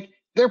 And like,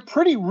 they're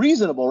pretty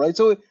reasonable, right?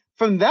 So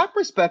from that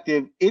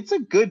perspective, it's a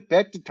good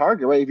bet to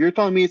target, right? If you're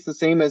telling me it's the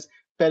same as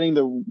betting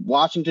the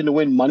Washington to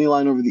win money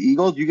line over the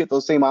Eagles, you get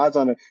those same odds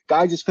on a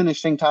guy just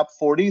finishing top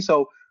 40.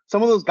 So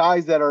some of those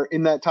guys that are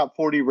in that top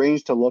 40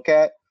 range to look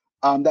at,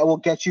 that will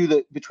get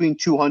you between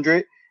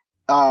 200,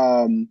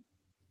 between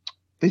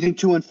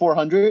 200 and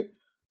 400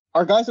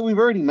 are guys that we've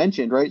already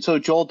mentioned, right? So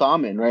Joel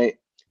Dahman, right?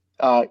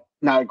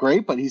 Not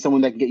great, but he's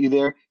someone that can get you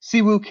there.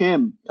 Siwoo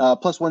Kim,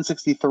 plus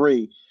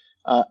 163.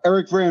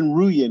 Eric Van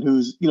Rooyen,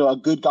 who's, a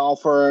good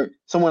golfer,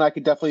 someone I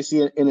could definitely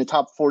see in a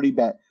top 40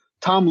 bet.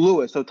 Tom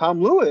Lewis. So Tom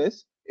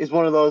Lewis is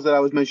one of those that I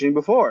was mentioning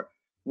before,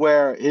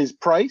 where his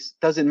price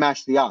doesn't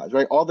match the odds,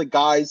 right? All the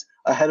guys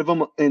ahead of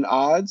him in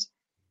odds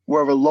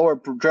were of a lower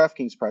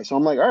DraftKings price. So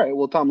I'm like, all right,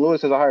 well, Tom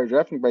Lewis has a higher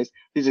DraftKings price.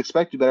 He's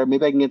expected better.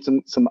 Maybe I can get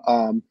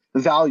some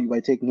value by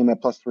taking him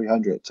at plus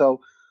 300. So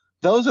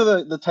those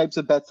are the types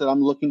of bets that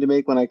I'm looking to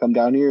make when I come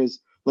down here is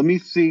let me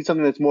see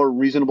something that's more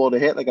reasonable to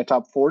hit, like a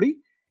top 40.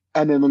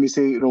 And then let me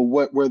see,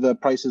 where the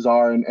prices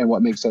are and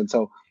what makes sense.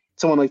 So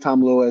someone like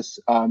Tom Lewis,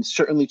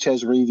 certainly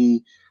Ches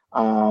Reavie.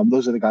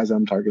 Those are the guys that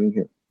I'm targeting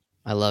here.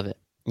 I love it.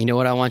 You know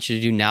what I want you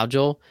to do now,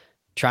 Joel?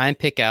 Try and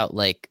pick out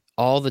like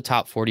all the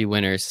top 40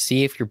 winners.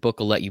 See if your book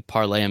will let you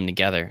parlay them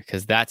together,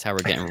 because that's how we're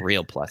getting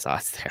real plus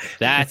odds there.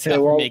 That's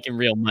how we're making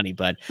real money,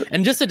 bud.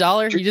 And just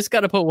 $1, you just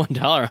got to put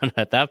 $1 on it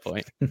at that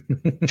point.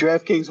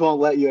 DraftKings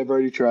won't let you. I've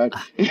already tried.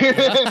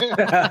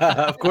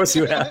 Of course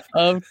you have.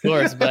 Of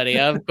course, buddy.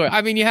 Of course.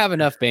 I mean, you have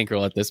enough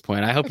bankroll at this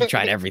point. I hope you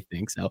tried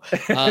everything. So,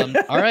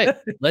 all right,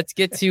 let's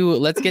get to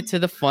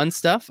the fun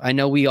stuff. I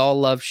know we all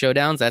love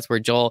showdowns. That's where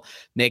Joel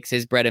makes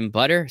his bread and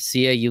butter.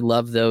 Sia, you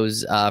love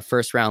those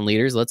first round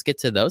leaders. Let's get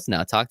to those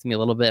now. Talk to me a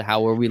little bit.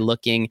 How are we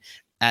looking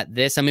at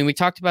this? I mean, we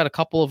talked about a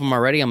couple of them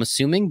already, I'm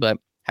assuming, but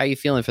how are you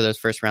feeling for those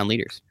first round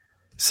leaders?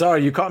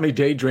 Sorry, you caught me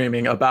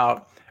daydreaming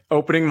about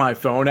opening my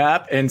phone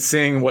app and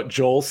seeing what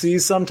Joel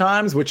sees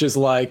sometimes, which is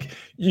like,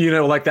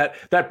 like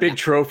that big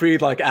trophy,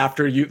 like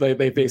after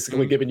they've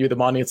basically given you the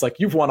money, it's like,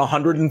 you've won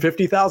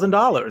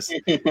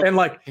 $150,000 and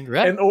like,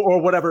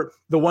 or whatever.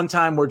 The one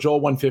time where Joel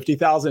won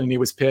 50,000 and he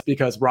was pissed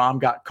because Rahm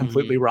got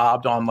completely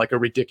robbed on like a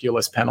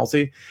ridiculous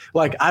penalty.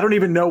 Like, I don't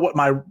even know what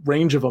my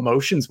range of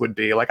emotions would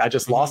be. Like, I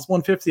just lost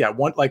 150. I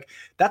want, like,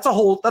 that's a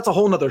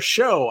whole nother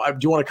show. Do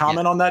you want to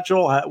comment on that,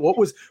 Joel? What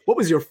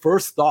was your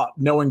first thought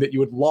knowing that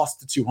you had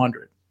lost to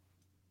 200?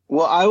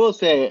 Well, I will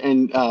say,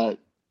 and a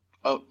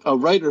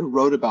writer who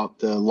wrote about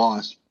the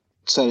loss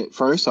said it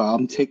first, so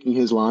I'm taking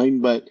his line,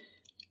 but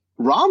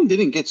Rahm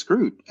didn't get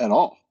screwed at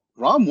all.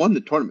 Rahm won the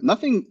tournament.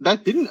 Nothing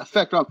that didn't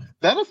affect Rahm.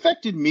 That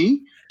affected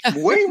me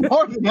way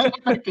more than that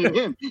affected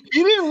him. He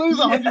didn't lose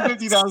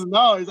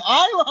 $150,000.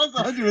 I lost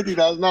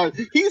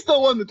 $150,000. He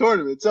still won the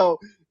tournament. So,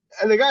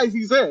 and the guys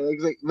he said,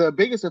 like the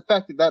biggest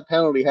effect that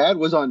penalty had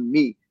was on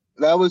me.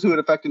 That was who it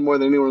affected more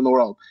than anyone in the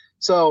world.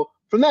 So,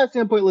 from that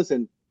standpoint,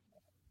 listen.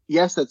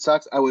 Yes, that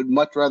sucks. I would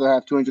much rather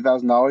have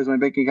 $200,000 in my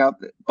bank account,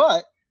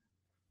 but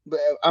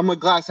I'm a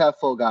glass half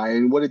full guy.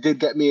 And what it did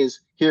get me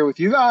is here with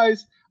you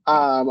guys.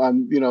 I'm,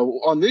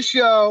 on this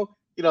show,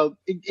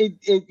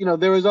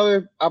 there was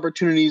other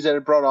opportunities that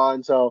it brought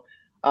on. So,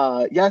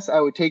 yes, I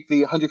would take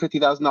the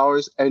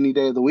 $150,000 any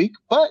day of the week,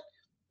 but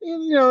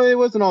it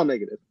wasn't all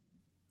negative.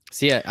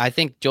 So yeah, I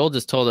think Joel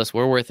just told us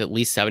we're worth at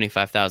least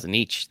 $75,000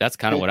 each. That's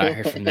kind of what I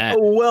heard from that.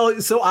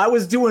 Well, so I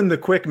was doing the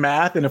quick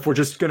math, and if we're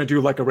just going to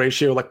do like a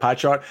ratio, like pie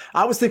chart,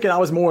 I was thinking I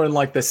was more in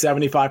like the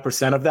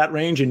 75% of that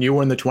range, and you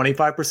were in the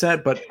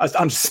 25%. But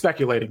I'm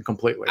speculating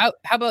completely. How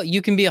about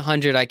you can be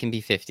 100, I can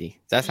be 50? Does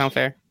that sound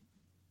fair?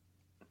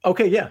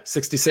 Okay, yeah,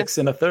 66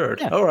 and a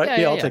third. All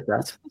right, I'll take that.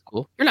 That's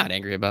cool. You're not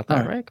angry about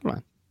that, right? Come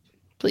on,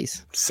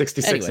 please.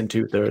 66 and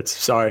 2/3.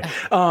 Sorry.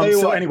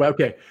 Anyway,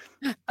 okay,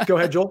 go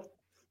ahead, Joel.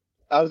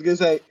 I was gonna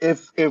say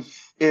if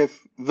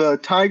the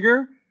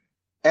Tiger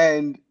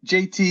and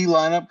JT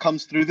lineup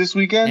comes through this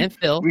weekend, and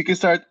Phil, we can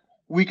start.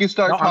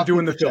 No, I'm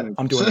doing the Phil.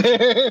 I'm doing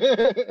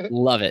it.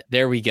 Love it.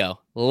 There we go.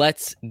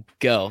 Let's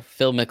go.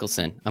 Phil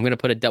Mickelson. I'm going to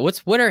put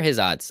what are his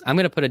odds? I'm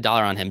going to put $1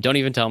 on him. Don't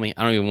even tell me.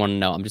 I don't even want to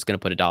know. I'm just going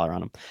to put $1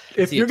 on him.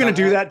 If you're going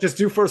to do that, just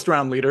do first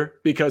round leader,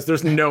 because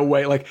there's no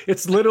way, like,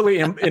 it's literally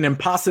an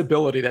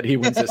impossibility that he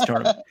wins this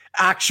tournament.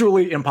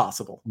 Actually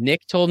impossible.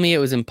 Nick told me it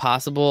was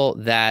impossible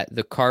that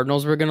the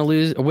Cardinals were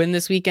going to win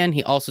this weekend.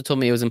 He also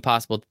told me it was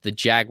impossible that the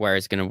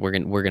Jaguars we're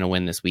going to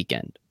win this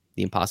weekend.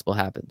 The impossible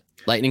happened.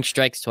 Lightning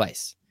strikes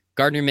twice.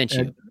 Gardner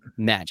Minshew,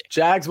 magic.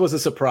 Jags was a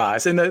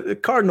surprise. And the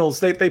Cardinals,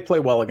 they play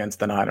well against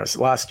the Niners.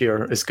 Last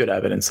year is good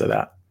evidence of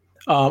that.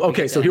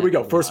 Okay, so here we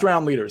go. First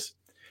round leaders.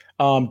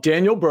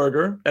 Daniel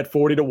Berger at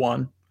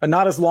 40-1. And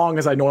not as long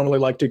as I normally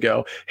like to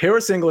go.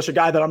 Harris English, a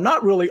guy that I'm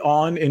not really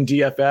on in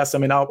DFS. I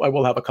mean, I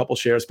will have a couple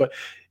shares, but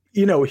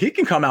he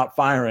can come out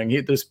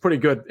firing. There's pretty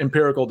good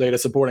empirical data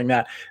supporting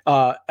that.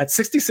 At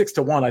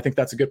 66-1, I think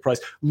that's a good price.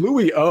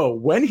 Louis O,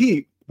 when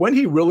he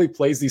really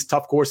plays these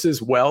tough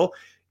courses well,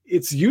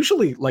 it's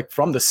usually like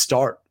from the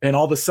start, and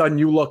all of a sudden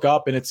you look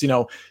up and it's,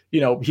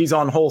 he's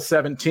on hole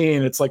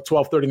 17. It's like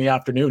 12:30 in the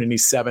afternoon and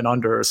he's 7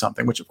 under or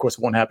something, which of course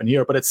won't happen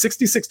here, but at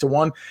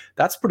 66-1,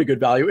 that's pretty good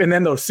value. And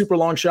then those super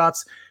long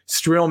shots,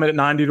 Streelman at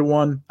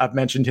 90-1. I've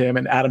mentioned him,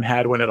 and Adam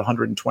Hadwin at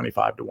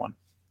 125-1.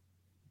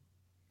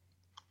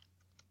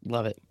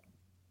 Love it.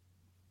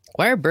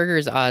 Why are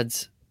Berger's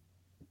odds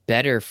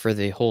better for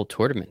the whole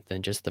tournament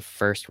than just the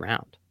first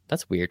round?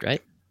 That's weird,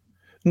 right?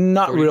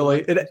 Not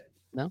really.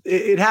 No?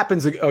 It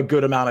happens a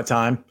good amount of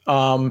time.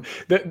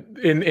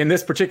 In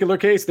this particular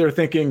case, they're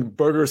thinking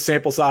Berger's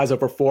sample size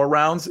over 4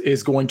 rounds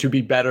is going to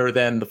be better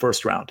than the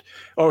first round.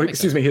 Or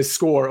his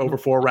score over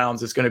 4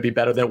 rounds is going to be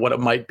better than what it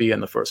might be in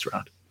the first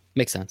round.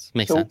 Makes sense.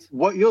 Makes sense.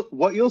 What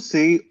you'll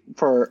see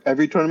for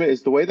every tournament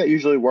is the way that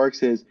usually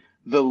works is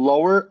the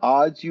lower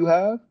odds you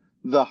have,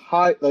 the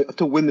high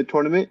to win the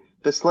tournament,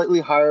 the slightly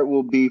higher it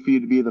will be for you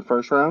to be in the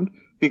first round,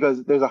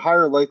 because there's a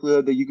higher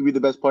likelihood that you can be the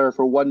best player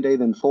for 1 day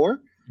than 4.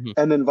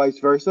 And then vice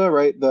versa,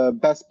 right? The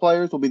best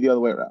players will be the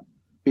other way around,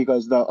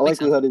 because the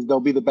likelihood is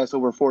they'll be the best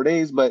over 4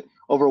 days, but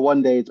over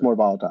 1 day it's more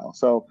volatile.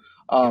 So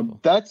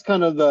that's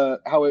kind of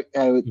how it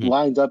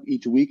lines up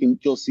each week, and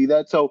you'll see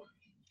that. So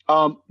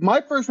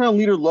my first round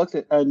leader looks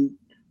at, and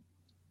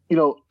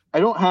I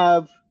don't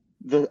have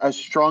as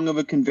strong of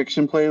a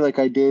conviction play like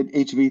I did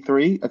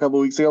HV3 a couple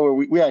of weeks ago, where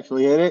we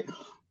actually hit it.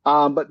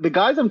 But the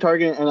guys I'm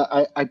targeting,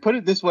 and I put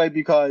it this way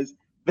because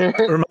it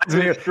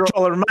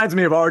reminds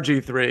me of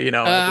RG3,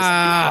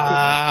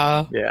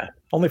 yeah,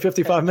 only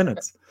 55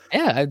 minutes.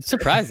 Yeah, I'm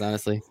surprised,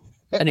 honestly.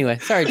 Anyway,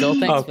 sorry, Joel.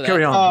 Thanks for that.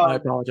 Carry on. I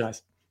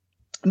apologize.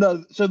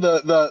 No, so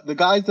the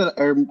guys that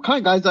are kind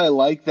of guys that I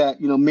like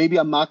that, maybe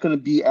I'm not going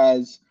to be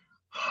as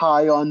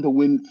high on to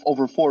win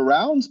over 4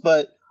 rounds,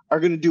 but are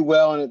going to do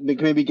well, and they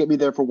can maybe get me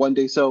there for 1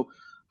 day. So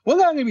one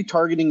that I'm going to be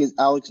targeting is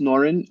Alex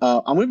Noren.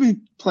 I'm going to be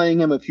playing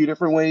him a few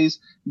different ways.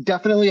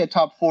 Definitely a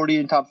top 40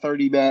 and top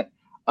 30 bet.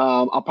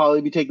 I'll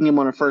probably be taking him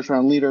on a first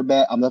round leader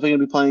bet. I'm definitely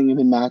going to be playing him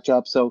in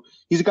matchups. So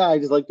he's a guy I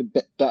just like to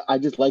bet. I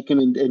just like him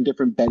in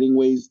different betting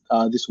ways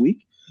this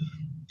week.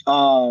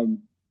 Another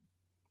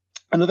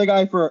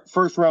guy for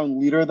first round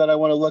leader that I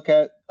want to look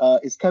at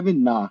is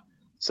Kevin Na.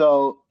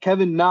 So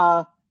Kevin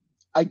Na,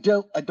 I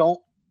don't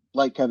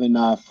like Kevin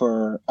Na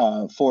for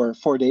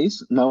 4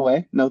 days. No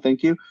way. No,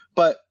 thank you.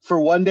 But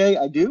for 1 day,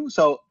 I do.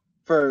 So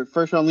for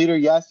first round leader,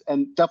 yes,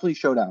 and definitely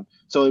showdown.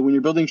 So when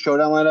you're building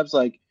showdown lineups,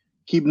 like,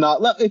 keep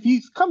not if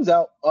he comes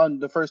out on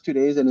the first 2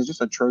 days and is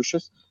just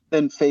atrocious,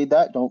 then fade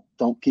that.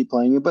 Don't keep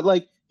playing it. But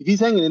like, if he's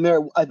hanging in there,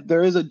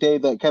 there is a day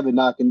that Kevin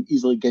Na can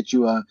easily get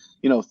you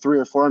 3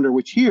 or 4 under,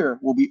 which here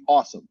will be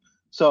awesome.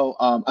 So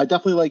I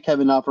definitely like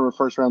Kevin Na for a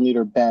first round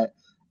leader bet.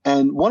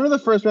 And one of the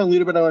first round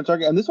leader bet I want to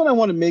target, and this one I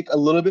want to make a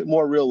little bit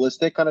more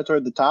realistic, kind of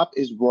toward the top,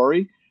 is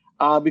Rory,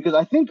 because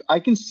I think I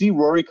can see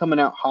Rory coming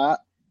out hot,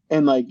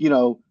 and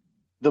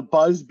the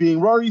buzz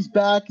being Rory's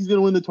back, he's going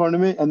to win the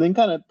tournament, and then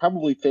kind of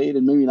probably fade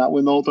and maybe not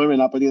win the whole tournament,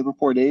 not by the end of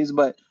 4 days.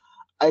 But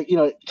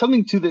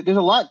coming to there's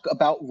a lot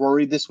about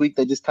Rory this week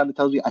that just kind of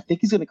tells me I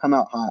think he's going to come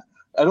out hot.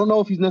 I don't know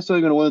if he's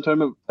necessarily going to win the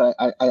tournament, but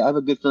I have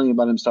a good feeling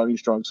about him starting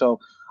strong. So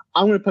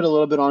I'm going to put a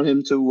little bit on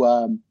him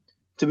to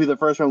be the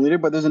first round leader.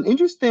 But there's an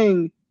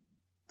interesting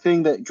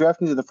thing that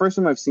DraftKings is the first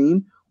time I've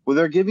seen where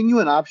they're giving you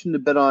an option to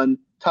bet on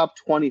top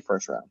 20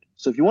 first round.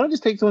 So if you want to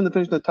just take someone to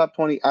finish in the top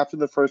 20 after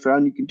the first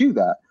round, you can do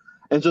that.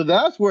 And so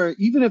that's where,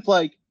 even if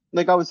like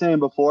I was saying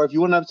before, if you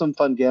want to have some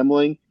fun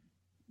gambling,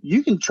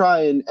 you can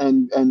try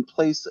and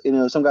place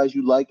some guys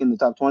you like in the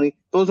top 20.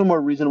 Those are more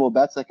reasonable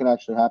bets that can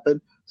actually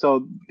happen.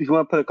 So if you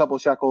want to put a couple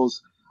of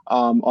shekels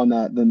on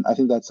that, then I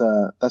think that's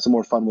a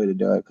more fun way to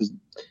do it, because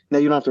now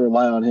you don't have to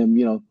rely on him.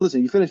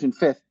 Listen, you finished in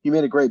 5th, you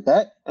made a great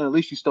bet, and at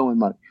least you still win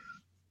money.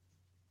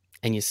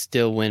 And you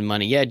still win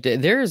money. Yeah,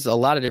 there's a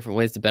lot of different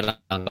ways to bet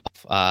on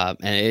golf.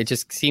 And it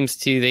just seems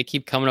they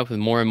keep coming up with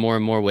more and more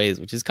and more ways,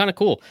 which is kind of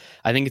cool.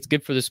 I think it's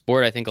good for the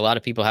sport. I think a lot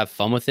of people have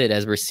fun with it,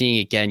 as we're seeing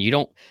again.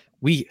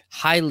 We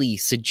highly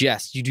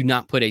suggest you do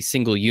not put a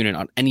single unit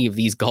on any of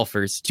these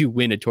golfers to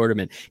win a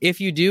tournament.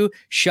 If you do,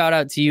 shout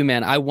out to you,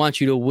 man. I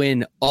want you to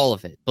win all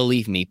of it,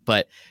 believe me.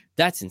 But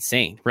that's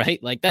insane, right?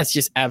 Like, that's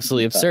just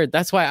absolutely absurd.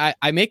 That's why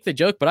I make the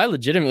joke, but I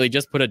legitimately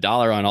just put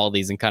 $1 on all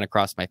these and kind of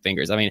cross my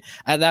fingers. I mean,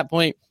 at that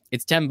point,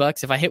 it's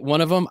 $10. If I hit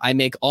one of them, I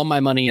make all my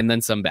money and then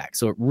some back.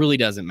 So it really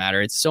doesn't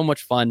matter. It's so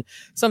much fun.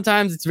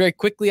 Sometimes it's very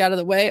quickly out of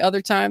the way.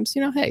 Other times,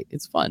 hey,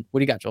 it's fun. What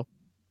do you got, Joel?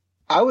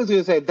 I was going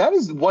to say that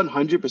is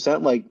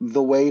 100% like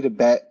the way to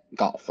bet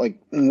golf, like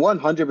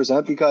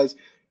 100%, because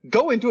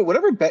go into it,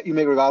 whatever bet you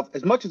make with golf,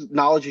 as much as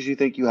knowledge as you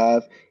think you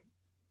have,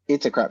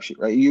 it's a crapshoot,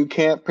 right? You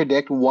can't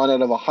predict 1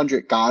 out of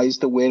 100 guys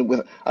to win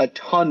with a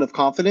ton of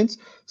confidence.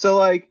 So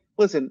like,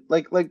 listen,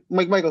 like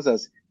Michael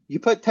says, you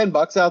put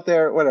 $10 out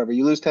there, whatever,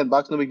 you lose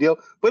 $10, no big deal.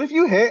 But if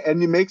you hit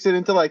and you makes it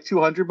into like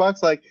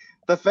 $200, like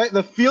the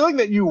feeling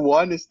that you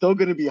won is still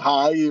going to be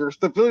high.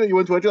 The feeling that you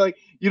won 200, like,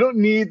 you don't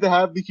need to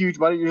have the huge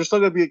money. You're still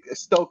going to be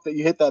stoked that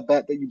you hit that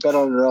bet that you bet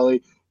on it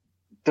early.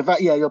 The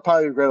fact, you'll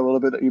probably regret a little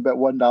bit that you bet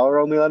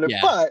 $1 only on it. Yeah.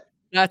 But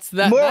That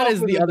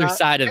is the other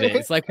side of it.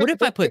 It's like, what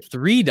if I put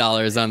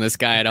 $3 on this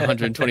guy at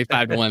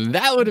 125 to 1?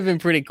 That would have been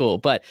pretty cool.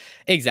 But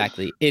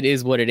exactly, it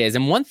is what it is.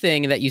 And one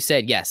thing that you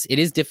said, yes, it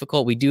is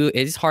difficult. It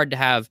is hard to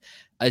have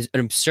an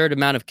absurd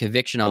amount of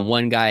conviction on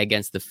one guy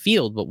against the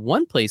field. But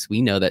one place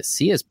we know that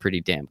Sia is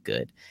pretty damn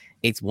good.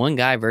 It's one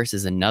guy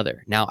versus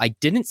another. Now, I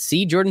didn't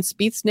see Jordan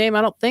Spieth's name,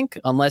 I don't think,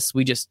 unless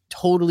we just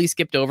totally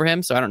skipped over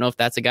him. So I don't know if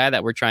that's a guy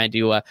that we're trying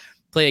to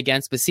play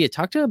against. But Sia,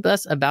 talk to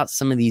us about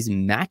some of these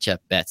matchup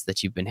bets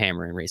that you've been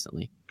hammering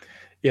recently.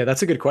 Yeah,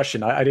 that's a good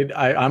question.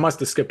 I must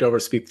have skipped over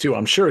Spieth too.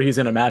 I'm sure he's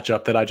in a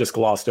matchup that I just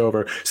glossed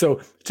over. So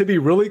to be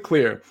really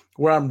clear,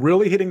 where I'm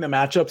really hitting the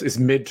matchups is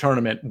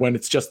mid-tournament when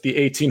it's just the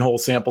 18-hole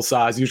sample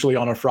size, usually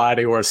on a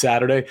Friday or a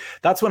Saturday.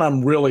 That's when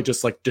I'm really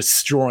just like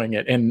destroying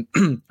it. And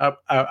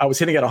I was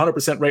hitting at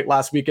 100% rate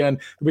last weekend.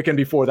 The weekend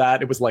before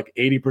that, it was like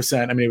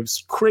 80%. I mean, it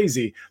was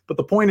crazy. But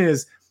the point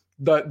is,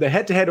 the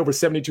head-to-head over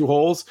 72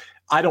 holes,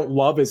 I don't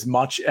love as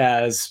much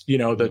as,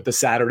 the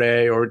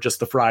Saturday or just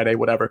the Friday,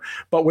 whatever.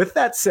 But with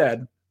that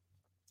said,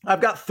 I've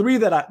got three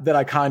that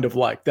I kind of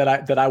like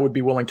that I would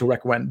be willing to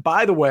recommend.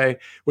 By the way,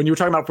 when you were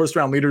talking about first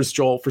round leaders,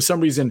 Joel, for some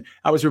reason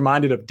I was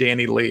reminded of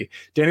Danny Lee.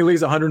 Danny Lee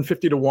is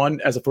 150 to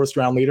 1 as a first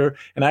round leader,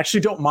 and I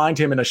actually don't mind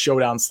him in a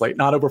showdown slate,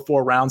 not over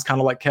 4 rounds,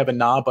 kind of like Kevin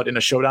Na, but in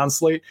a showdown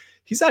slate,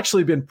 he's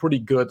actually been pretty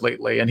good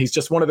lately, and he's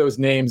just one of those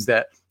names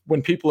that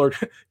when people are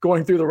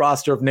going through the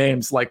roster of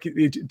names, like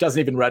it doesn't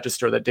even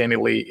register that Danny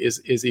Lee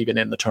is even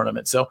in the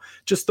tournament. So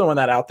just throwing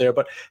that out there.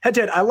 But head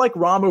to head, I like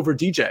Rahm over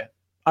DJ.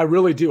 I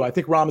really do. I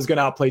think Rahm is going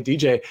to outplay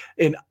DJ.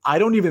 And I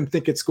don't even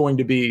think it's going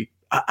to be,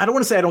 I don't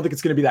want to say I don't think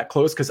it's going to be that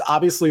close, because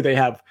obviously they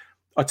have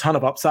a ton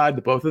of upside,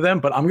 the both of them.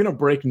 But I'm going to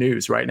break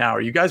news right now.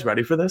 Are you guys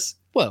ready for this?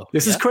 Whoa.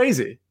 This is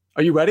crazy.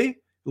 Are you ready? It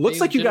looks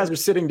like you guys are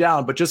sitting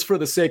down, but just for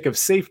the sake of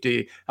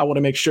safety, I want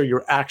to make sure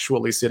you're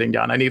actually sitting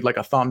down. I need like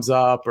a thumbs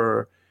up,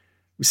 or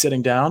you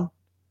sitting down?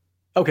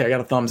 Okay, I got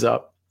a thumbs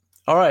up.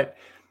 All right.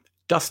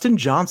 Dustin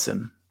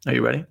Johnson. Are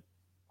you ready?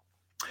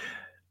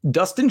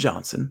 Dustin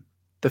Johnson,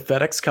 the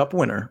FedEx Cup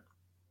winner,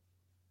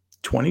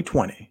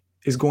 2020,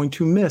 is going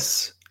to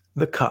miss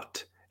the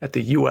cut at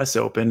the U.S.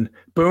 Open.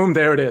 Boom,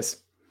 there it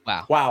is.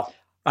 Wow.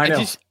 I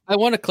know. I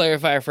want to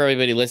clarify for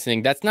everybody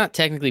listening, that's not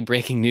technically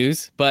breaking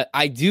news, but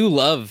I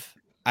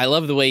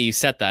love the way you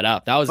set that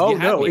up. That was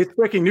it's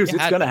breaking news.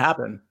 It's going to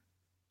happen.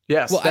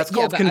 Yes, well, that's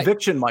called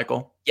conviction,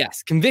 Michael.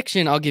 Yes,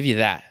 conviction, I'll give you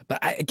that. But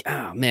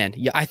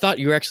I thought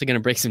you were actually going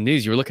to break some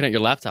news. You were looking at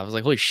your laptop. I was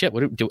like, holy shit,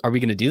 are we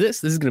going to do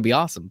this? This is going to be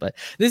awesome. But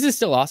this is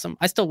still awesome.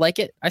 I still like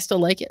it.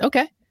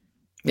 Okay.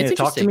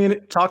 Talk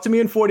to me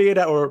in 48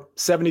 or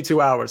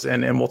 72 hours,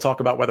 and we'll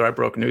talk about whether I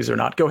broke news or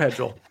not. Go ahead,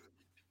 Joel.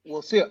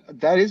 Well, see,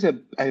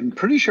 I'm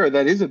pretty sure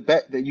that is a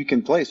bet that you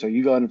can place. Are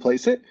you going to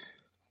place it?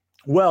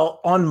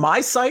 Well, on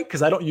my site,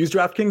 because I don't use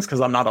DraftKings because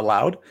I'm not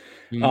allowed.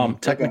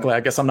 Technically, I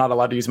guess I'm not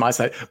allowed to use my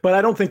site, but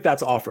I don't think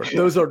that's offered.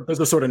 Those are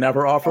sort of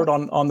never offered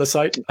on the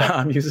site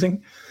I'm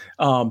using,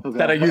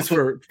 that I use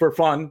for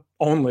fun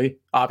only,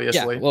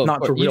 obviously,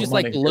 not for real money. You just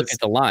like to look at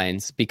the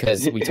lines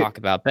because we talk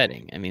about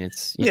betting. I mean,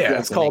 it's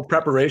it's called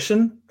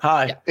preparation.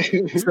 Hi.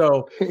 Yeah.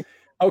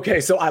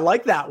 So I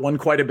like that one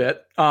quite a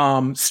bit.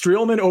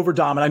 Streelman over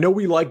Dahmen. I know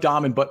we like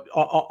Dahmen, but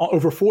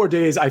over 4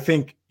 days, I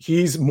think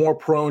he's more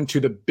prone to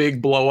the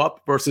big blow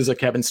up versus a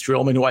Kevin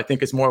Streelman, who I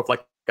think is more of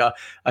like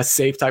a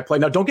safe type play.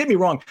 Now, don't get me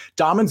wrong.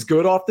 Dahmen's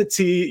good off the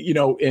tee,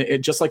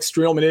 just like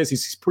Streelman is.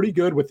 He's pretty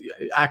good with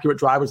accurate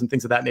drivers and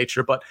things of that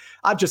nature. But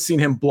I've just seen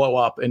him blow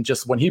up, and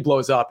just when he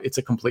blows up, it's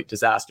a complete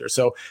disaster.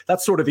 So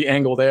that's sort of the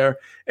angle there.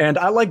 And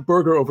I like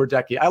Berger over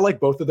Decky. I like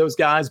both of those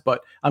guys,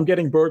 but I'm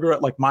getting Berger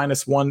at like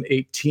minus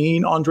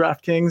 118 on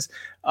DraftKings.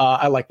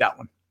 I like that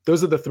one.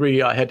 Those are the three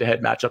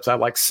head-to-head matchups I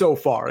like so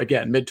far.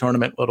 Again,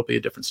 mid-tournament, it'll be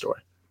a different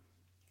story.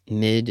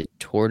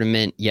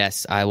 Mid-tournament,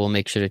 yes, I will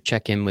make sure to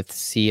check in with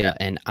Sia,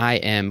 and I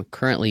am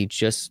currently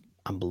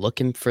I'm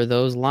looking for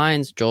those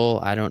lines, Joel.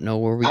 I don't know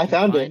where I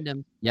found find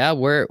them. Yeah,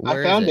 where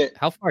I found is it?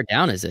 How far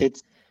down is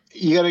it?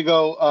 You got to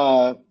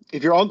go.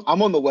 If you're on,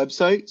 I'm on the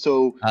website,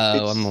 so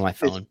I'm on my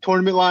phone. It's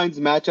tournament lines,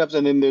 matchups,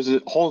 and then there's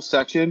a whole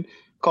section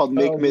called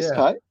Make Miss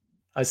Cut.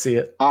 I see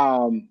it.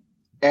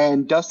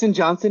 And Dustin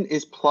Johnson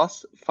is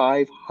plus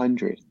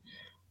 500.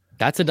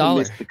 That's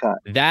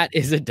 $1. That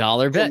is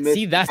 $1 bet.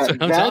 See, that's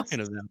what I'm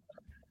talking about.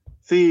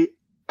 See,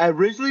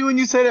 originally when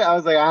you said it, I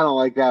was like, I don't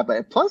like that.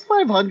 But plus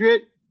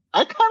 500,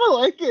 I kind of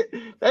like it.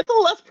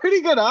 That's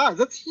pretty good odds.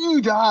 That's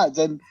huge odds.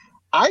 And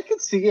I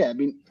could see it. I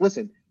mean,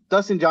 listen,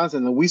 Dustin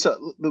Johnson, we saw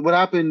what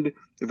happened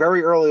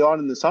very early on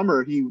in the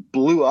summer. He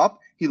blew up.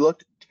 He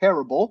looked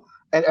terrible.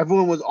 And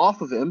everyone was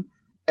off of him.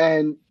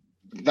 And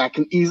that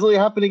can easily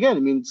happen again. I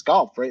mean, it's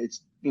golf, right?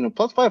 It's,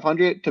 plus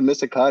 500 to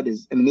miss a cut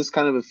is in this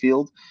kind of a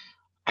field.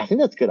 I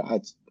think that's good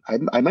odds.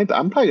 I'm probably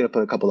going to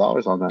put a couple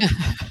dollars on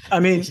that. I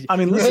mean,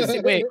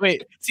 listen.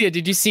 wait. Sia,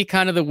 did you see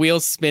kind of the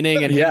wheels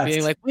spinning and him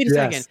being like, wait a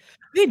second.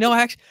 Hey, no,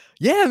 actually,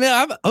 yeah,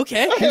 man, I'm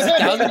okay. Here's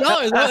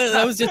 $1,000.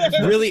 That was just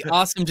really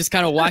awesome. Just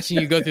kind of watching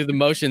you go through the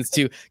motions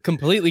to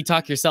completely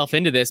talk yourself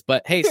into this.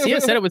 But hey, Sia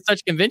said it with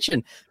such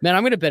conviction, man.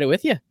 I'm going to bet it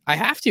with you. I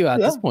have to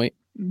at this point.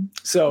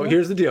 So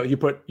here's the deal. You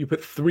put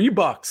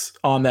 $3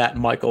 on that,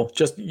 Michael.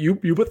 Just you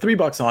put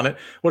 $3 on it.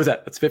 What is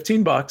that? That's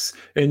 $15.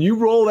 And you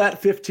roll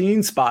that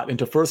 15 spot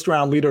into first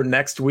round leader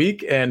next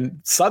week. And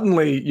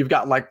suddenly you've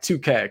got like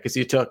 2K because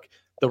you took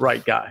the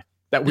right guy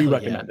that we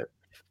recommended.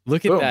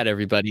 Look at that,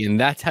 everybody. And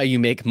that's how you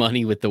make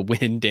money with the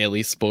Win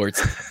Daily Sports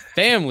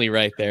family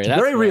right there.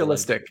 That's very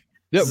realistic.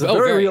 It's a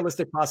very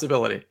realistic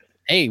possibility.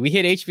 Hey, we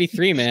hit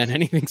HV3, man.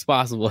 Anything's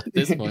possible at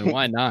this point.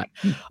 Why not?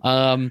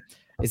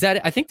 Is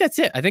that? I think that's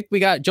it. I think we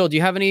got Joel. Do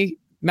you have any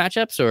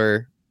matchups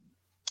or?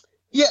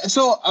 Yeah.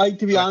 So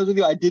to be honest with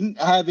you, I didn't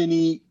have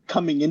any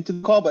coming into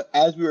the call, but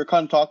as we were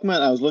kind of talking about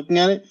it, and I was looking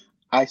at it,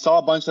 I saw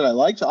a bunch that I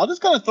liked. So I'll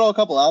just kind of throw a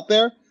couple out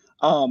there.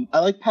 I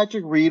like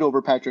Patrick Reed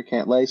over Patrick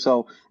Cantlay.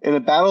 So in a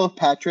battle of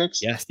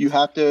Patricks, yes, you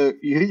have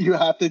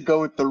to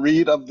go with the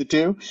Reed of the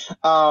two.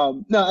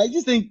 No, I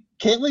just think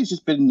Cantlay's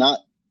just been not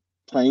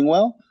playing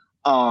well.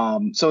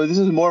 So this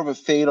is more of a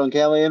fade on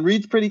Cantlay, and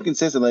Reed's pretty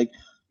consistent. Like,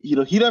 he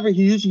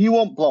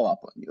won't blow up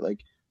on you. Like,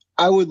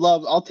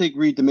 I'll take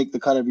Reed to make the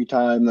cut every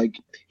time. Like,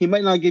 he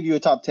might not give you a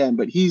top 10,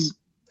 but he's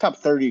top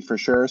 30 for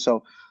sure.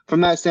 So from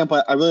that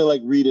standpoint, I really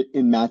like Reed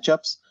in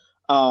matchups.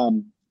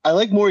 I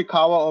like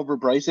Morikawa over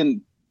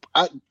Bryson.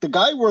 The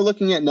guy we're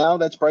looking at now,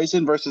 that's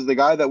Bryson, versus the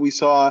guy that we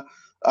saw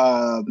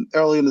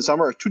early in the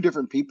summer, are two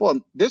different people.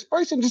 And this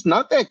Bryson just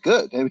not that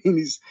good. I mean,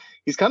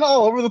 he's kind of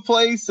all over the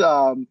place.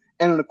 And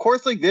in a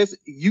course like this,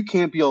 you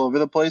can't be all over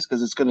the place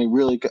because it's going to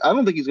really. I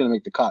don't think he's going to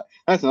make the cut.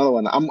 That's another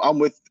one.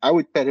 I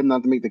would bet him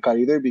not to make the cut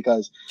either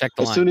because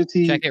soon as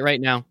he check it right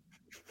now.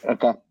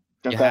 Okay.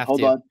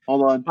 Hold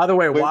on. By the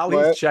way, while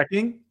he's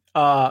checking,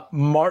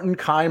 Martin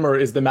Keimer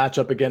is the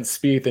matchup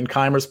against Spieth, and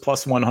Keimer's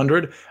plus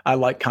 100. I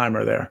like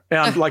Keimer there, and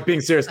I'm like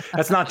being serious.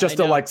 That's not just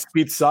a like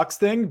Spieth sucks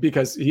thing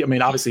because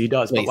obviously he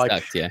does, but like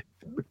sucks, yeah.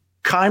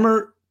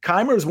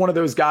 Keimer is one of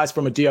those guys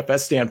from a DFS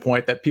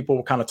standpoint that people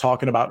were kind of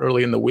talking about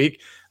early in the week.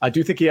 I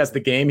do think he has the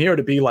game here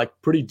to be like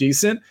pretty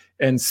decent,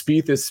 and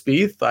Spieth is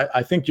Spieth.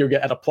 I think you're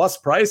at a plus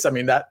price. I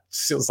mean, that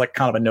feels like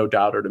kind of a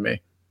no-doubter to me.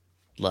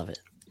 Love it.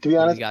 To be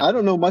honest, I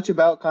don't know much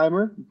about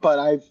Keimer, but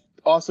I've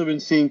also been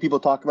seeing people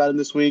talk about him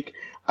this week.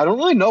 I don't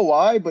really know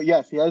why, but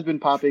yes, he has been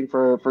popping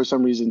for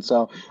some reason.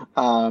 So,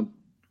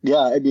 yeah,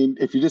 I mean,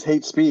 if you just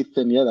hate Spieth,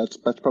 then yeah,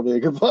 that's probably a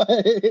good play.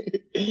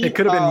 It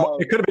could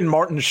have been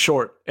Martin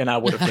Short, and I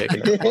would have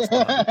taken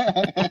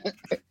it.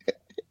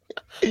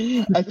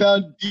 I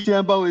found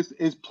DeChambeau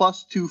is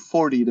plus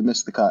 240 to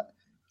miss the cut.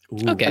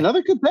 Ooh. Okay,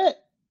 another good bet.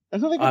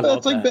 It's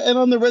like betting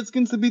on the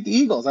Redskins to beat the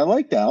Eagles. I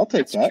like that. I'll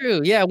take that. That's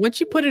true. Yeah, once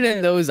you put it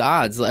in those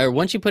odds, or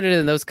once you put it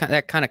in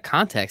that kind of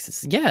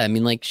context, I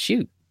mean, like,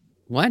 shoot,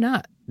 why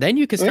not? Then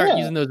you can start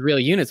using those real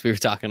units we were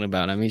talking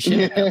about. I mean,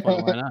 shit, at that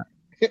point, why not?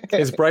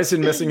 Is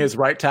Bryson missing his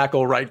right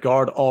tackle, right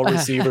guard, all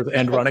receivers,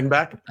 and running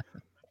back?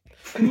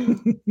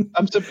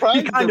 I'm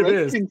surprised. He kind of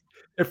is.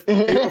 If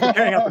we're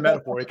carrying out the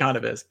metaphor, he kind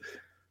of is.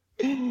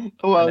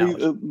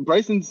 Well,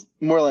 Bryson's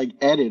more like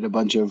added a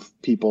bunch of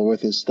people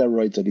with his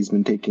steroids that he's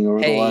been taking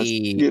over the last.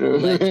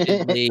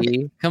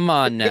 Allegedly. Come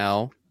on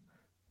now.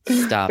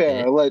 Stop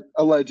it.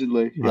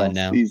 Allegedly.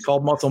 He's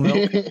called muscle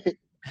milk.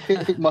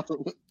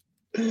 Muscle.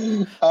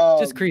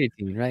 Just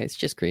creatine, right? It's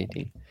just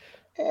creatine.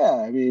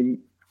 Yeah, I mean,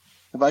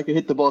 if I could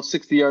hit the ball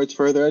 60 yards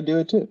further, I'd do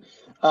it too.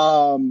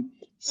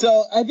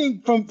 So I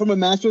think from a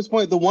matchup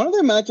point, the one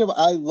other matchup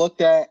I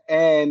looked at,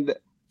 and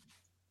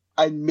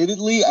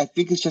admittedly, I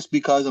think it's just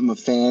because I'm a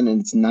fan and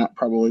it's not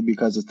probably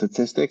because of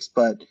statistics,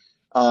 but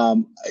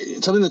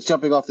something that's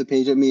jumping off the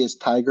page at me is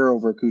Tiger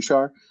over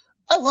Kuchar.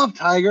 I love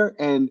Tiger,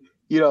 and,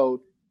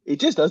 it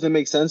just doesn't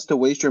make sense to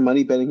waste your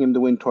money betting him to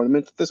win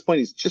tournaments. At this point,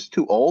 he's just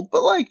too old,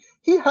 but, like,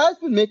 he has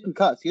been making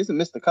cuts. He hasn't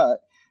missed a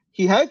cut.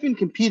 He has been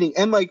competing,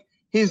 and, like,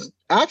 his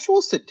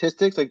actual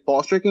statistics, like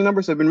ball striking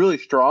numbers, have been really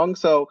strong.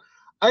 So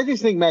I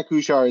just think Matt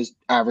Kuchar is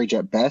average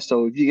at best.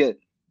 So if you get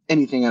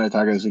anything out of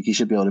Tiger this week, you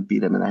should be able to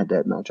beat him in a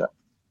head-to-head matchup.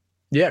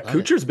 Yeah,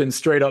 Kuchar's been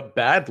straight up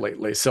bad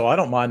lately, so I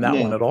don't mind that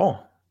one at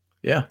all.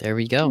 Yeah. There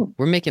we go.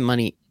 We're making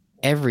money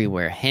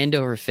everywhere, hand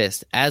over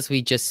fist. As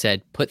we just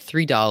said, put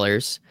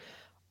 $3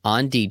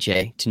 on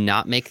DJ to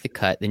not make the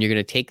cut. Then you're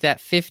going to take that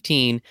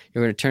 15,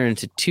 you're going to turn it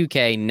into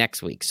 2K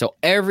next week. So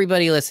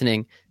everybody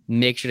listening,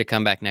 make sure to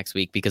come back next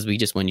week because we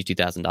just won you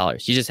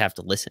 $2,000. You just have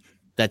to listen.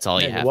 That's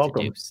all you have to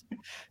do.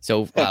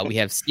 So we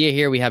have Sia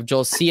here. We have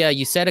Joel. Sia,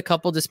 you said a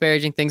couple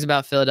disparaging things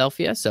about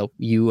Philadelphia. So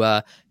you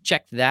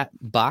checked that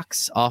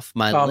box off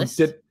my list.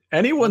 Did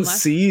anyone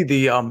see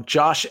the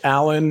Josh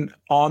Allen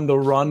on the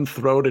run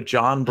throw to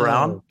John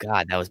Brown? Oh,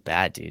 God, that was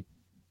bad, dude.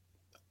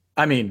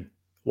 I mean,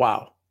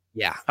 wow.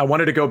 Yeah. I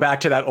wanted to go back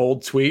to that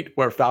old tweet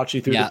where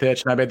Fauci threw the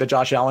pitch and I made the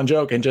Josh Allen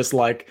joke and just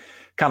like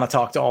kind of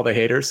talk to all the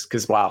haters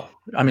because wow.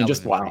 I mean,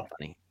 just wow.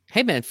 Funny.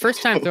 Hey, man,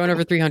 first time throwing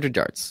over 300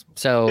 yards.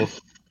 So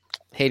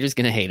haters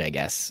going to hate, I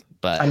guess.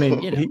 But I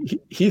mean,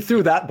 he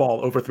threw that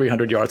ball over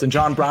 300 yards and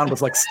John Brown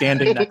was like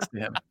standing next to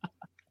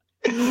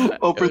him.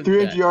 Over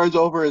 300 yards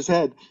over his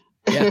head.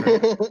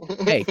 Yeah.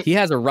 Hey, he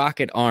has a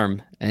rocket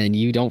arm, and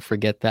you don't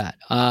forget that.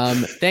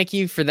 Thank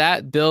you for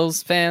that,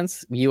 Bills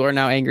fans. You are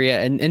now angry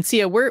at and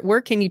Sia,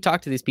 where can you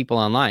talk to these people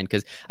online?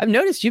 Because I've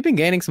noticed you've been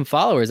gaining some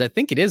followers. I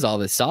think it is all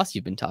this sauce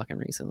you've been talking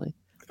recently.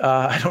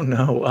 I don't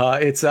know.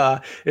 It's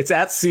at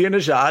Sia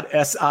Nejad,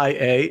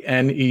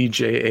 SIANEJAD.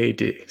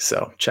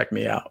 So check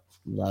me out.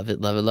 Love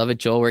it, love it, love it.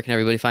 Joel, where can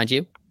everybody find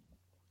you?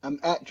 I'm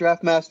at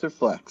Draftmaster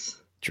Flex.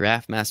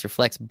 Draftmaster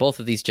Flex. Both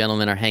of these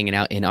gentlemen are hanging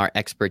out in our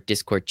expert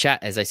Discord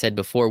chat. As I said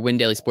before,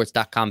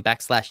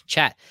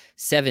 windailysports.com/chat.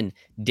 7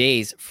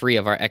 days free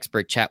of our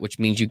expert chat, which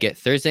means you get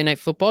Thursday night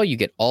football, you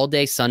get all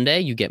day Sunday,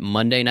 you get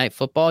Monday night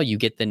football, you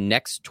get the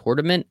next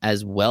tournament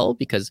as well,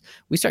 because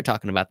we start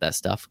talking about that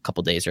stuff a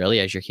couple days early,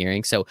 as you're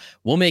hearing. So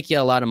we'll make you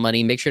a lot of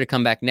money. Make sure to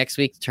come back next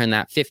week to turn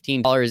that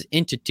 $15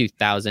 into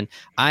 $2,000.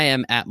 I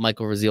am at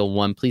Michael Raziel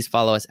 1. Please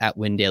follow us at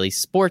Win Daily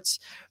Sports.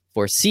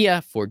 For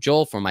Sia, for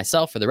Joel, for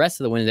myself, for the rest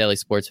of the Win Daily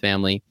Sports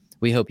family,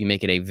 we hope you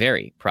make it a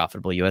very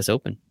profitable U.S.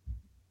 Open.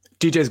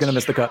 DJ's going to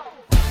miss the cut.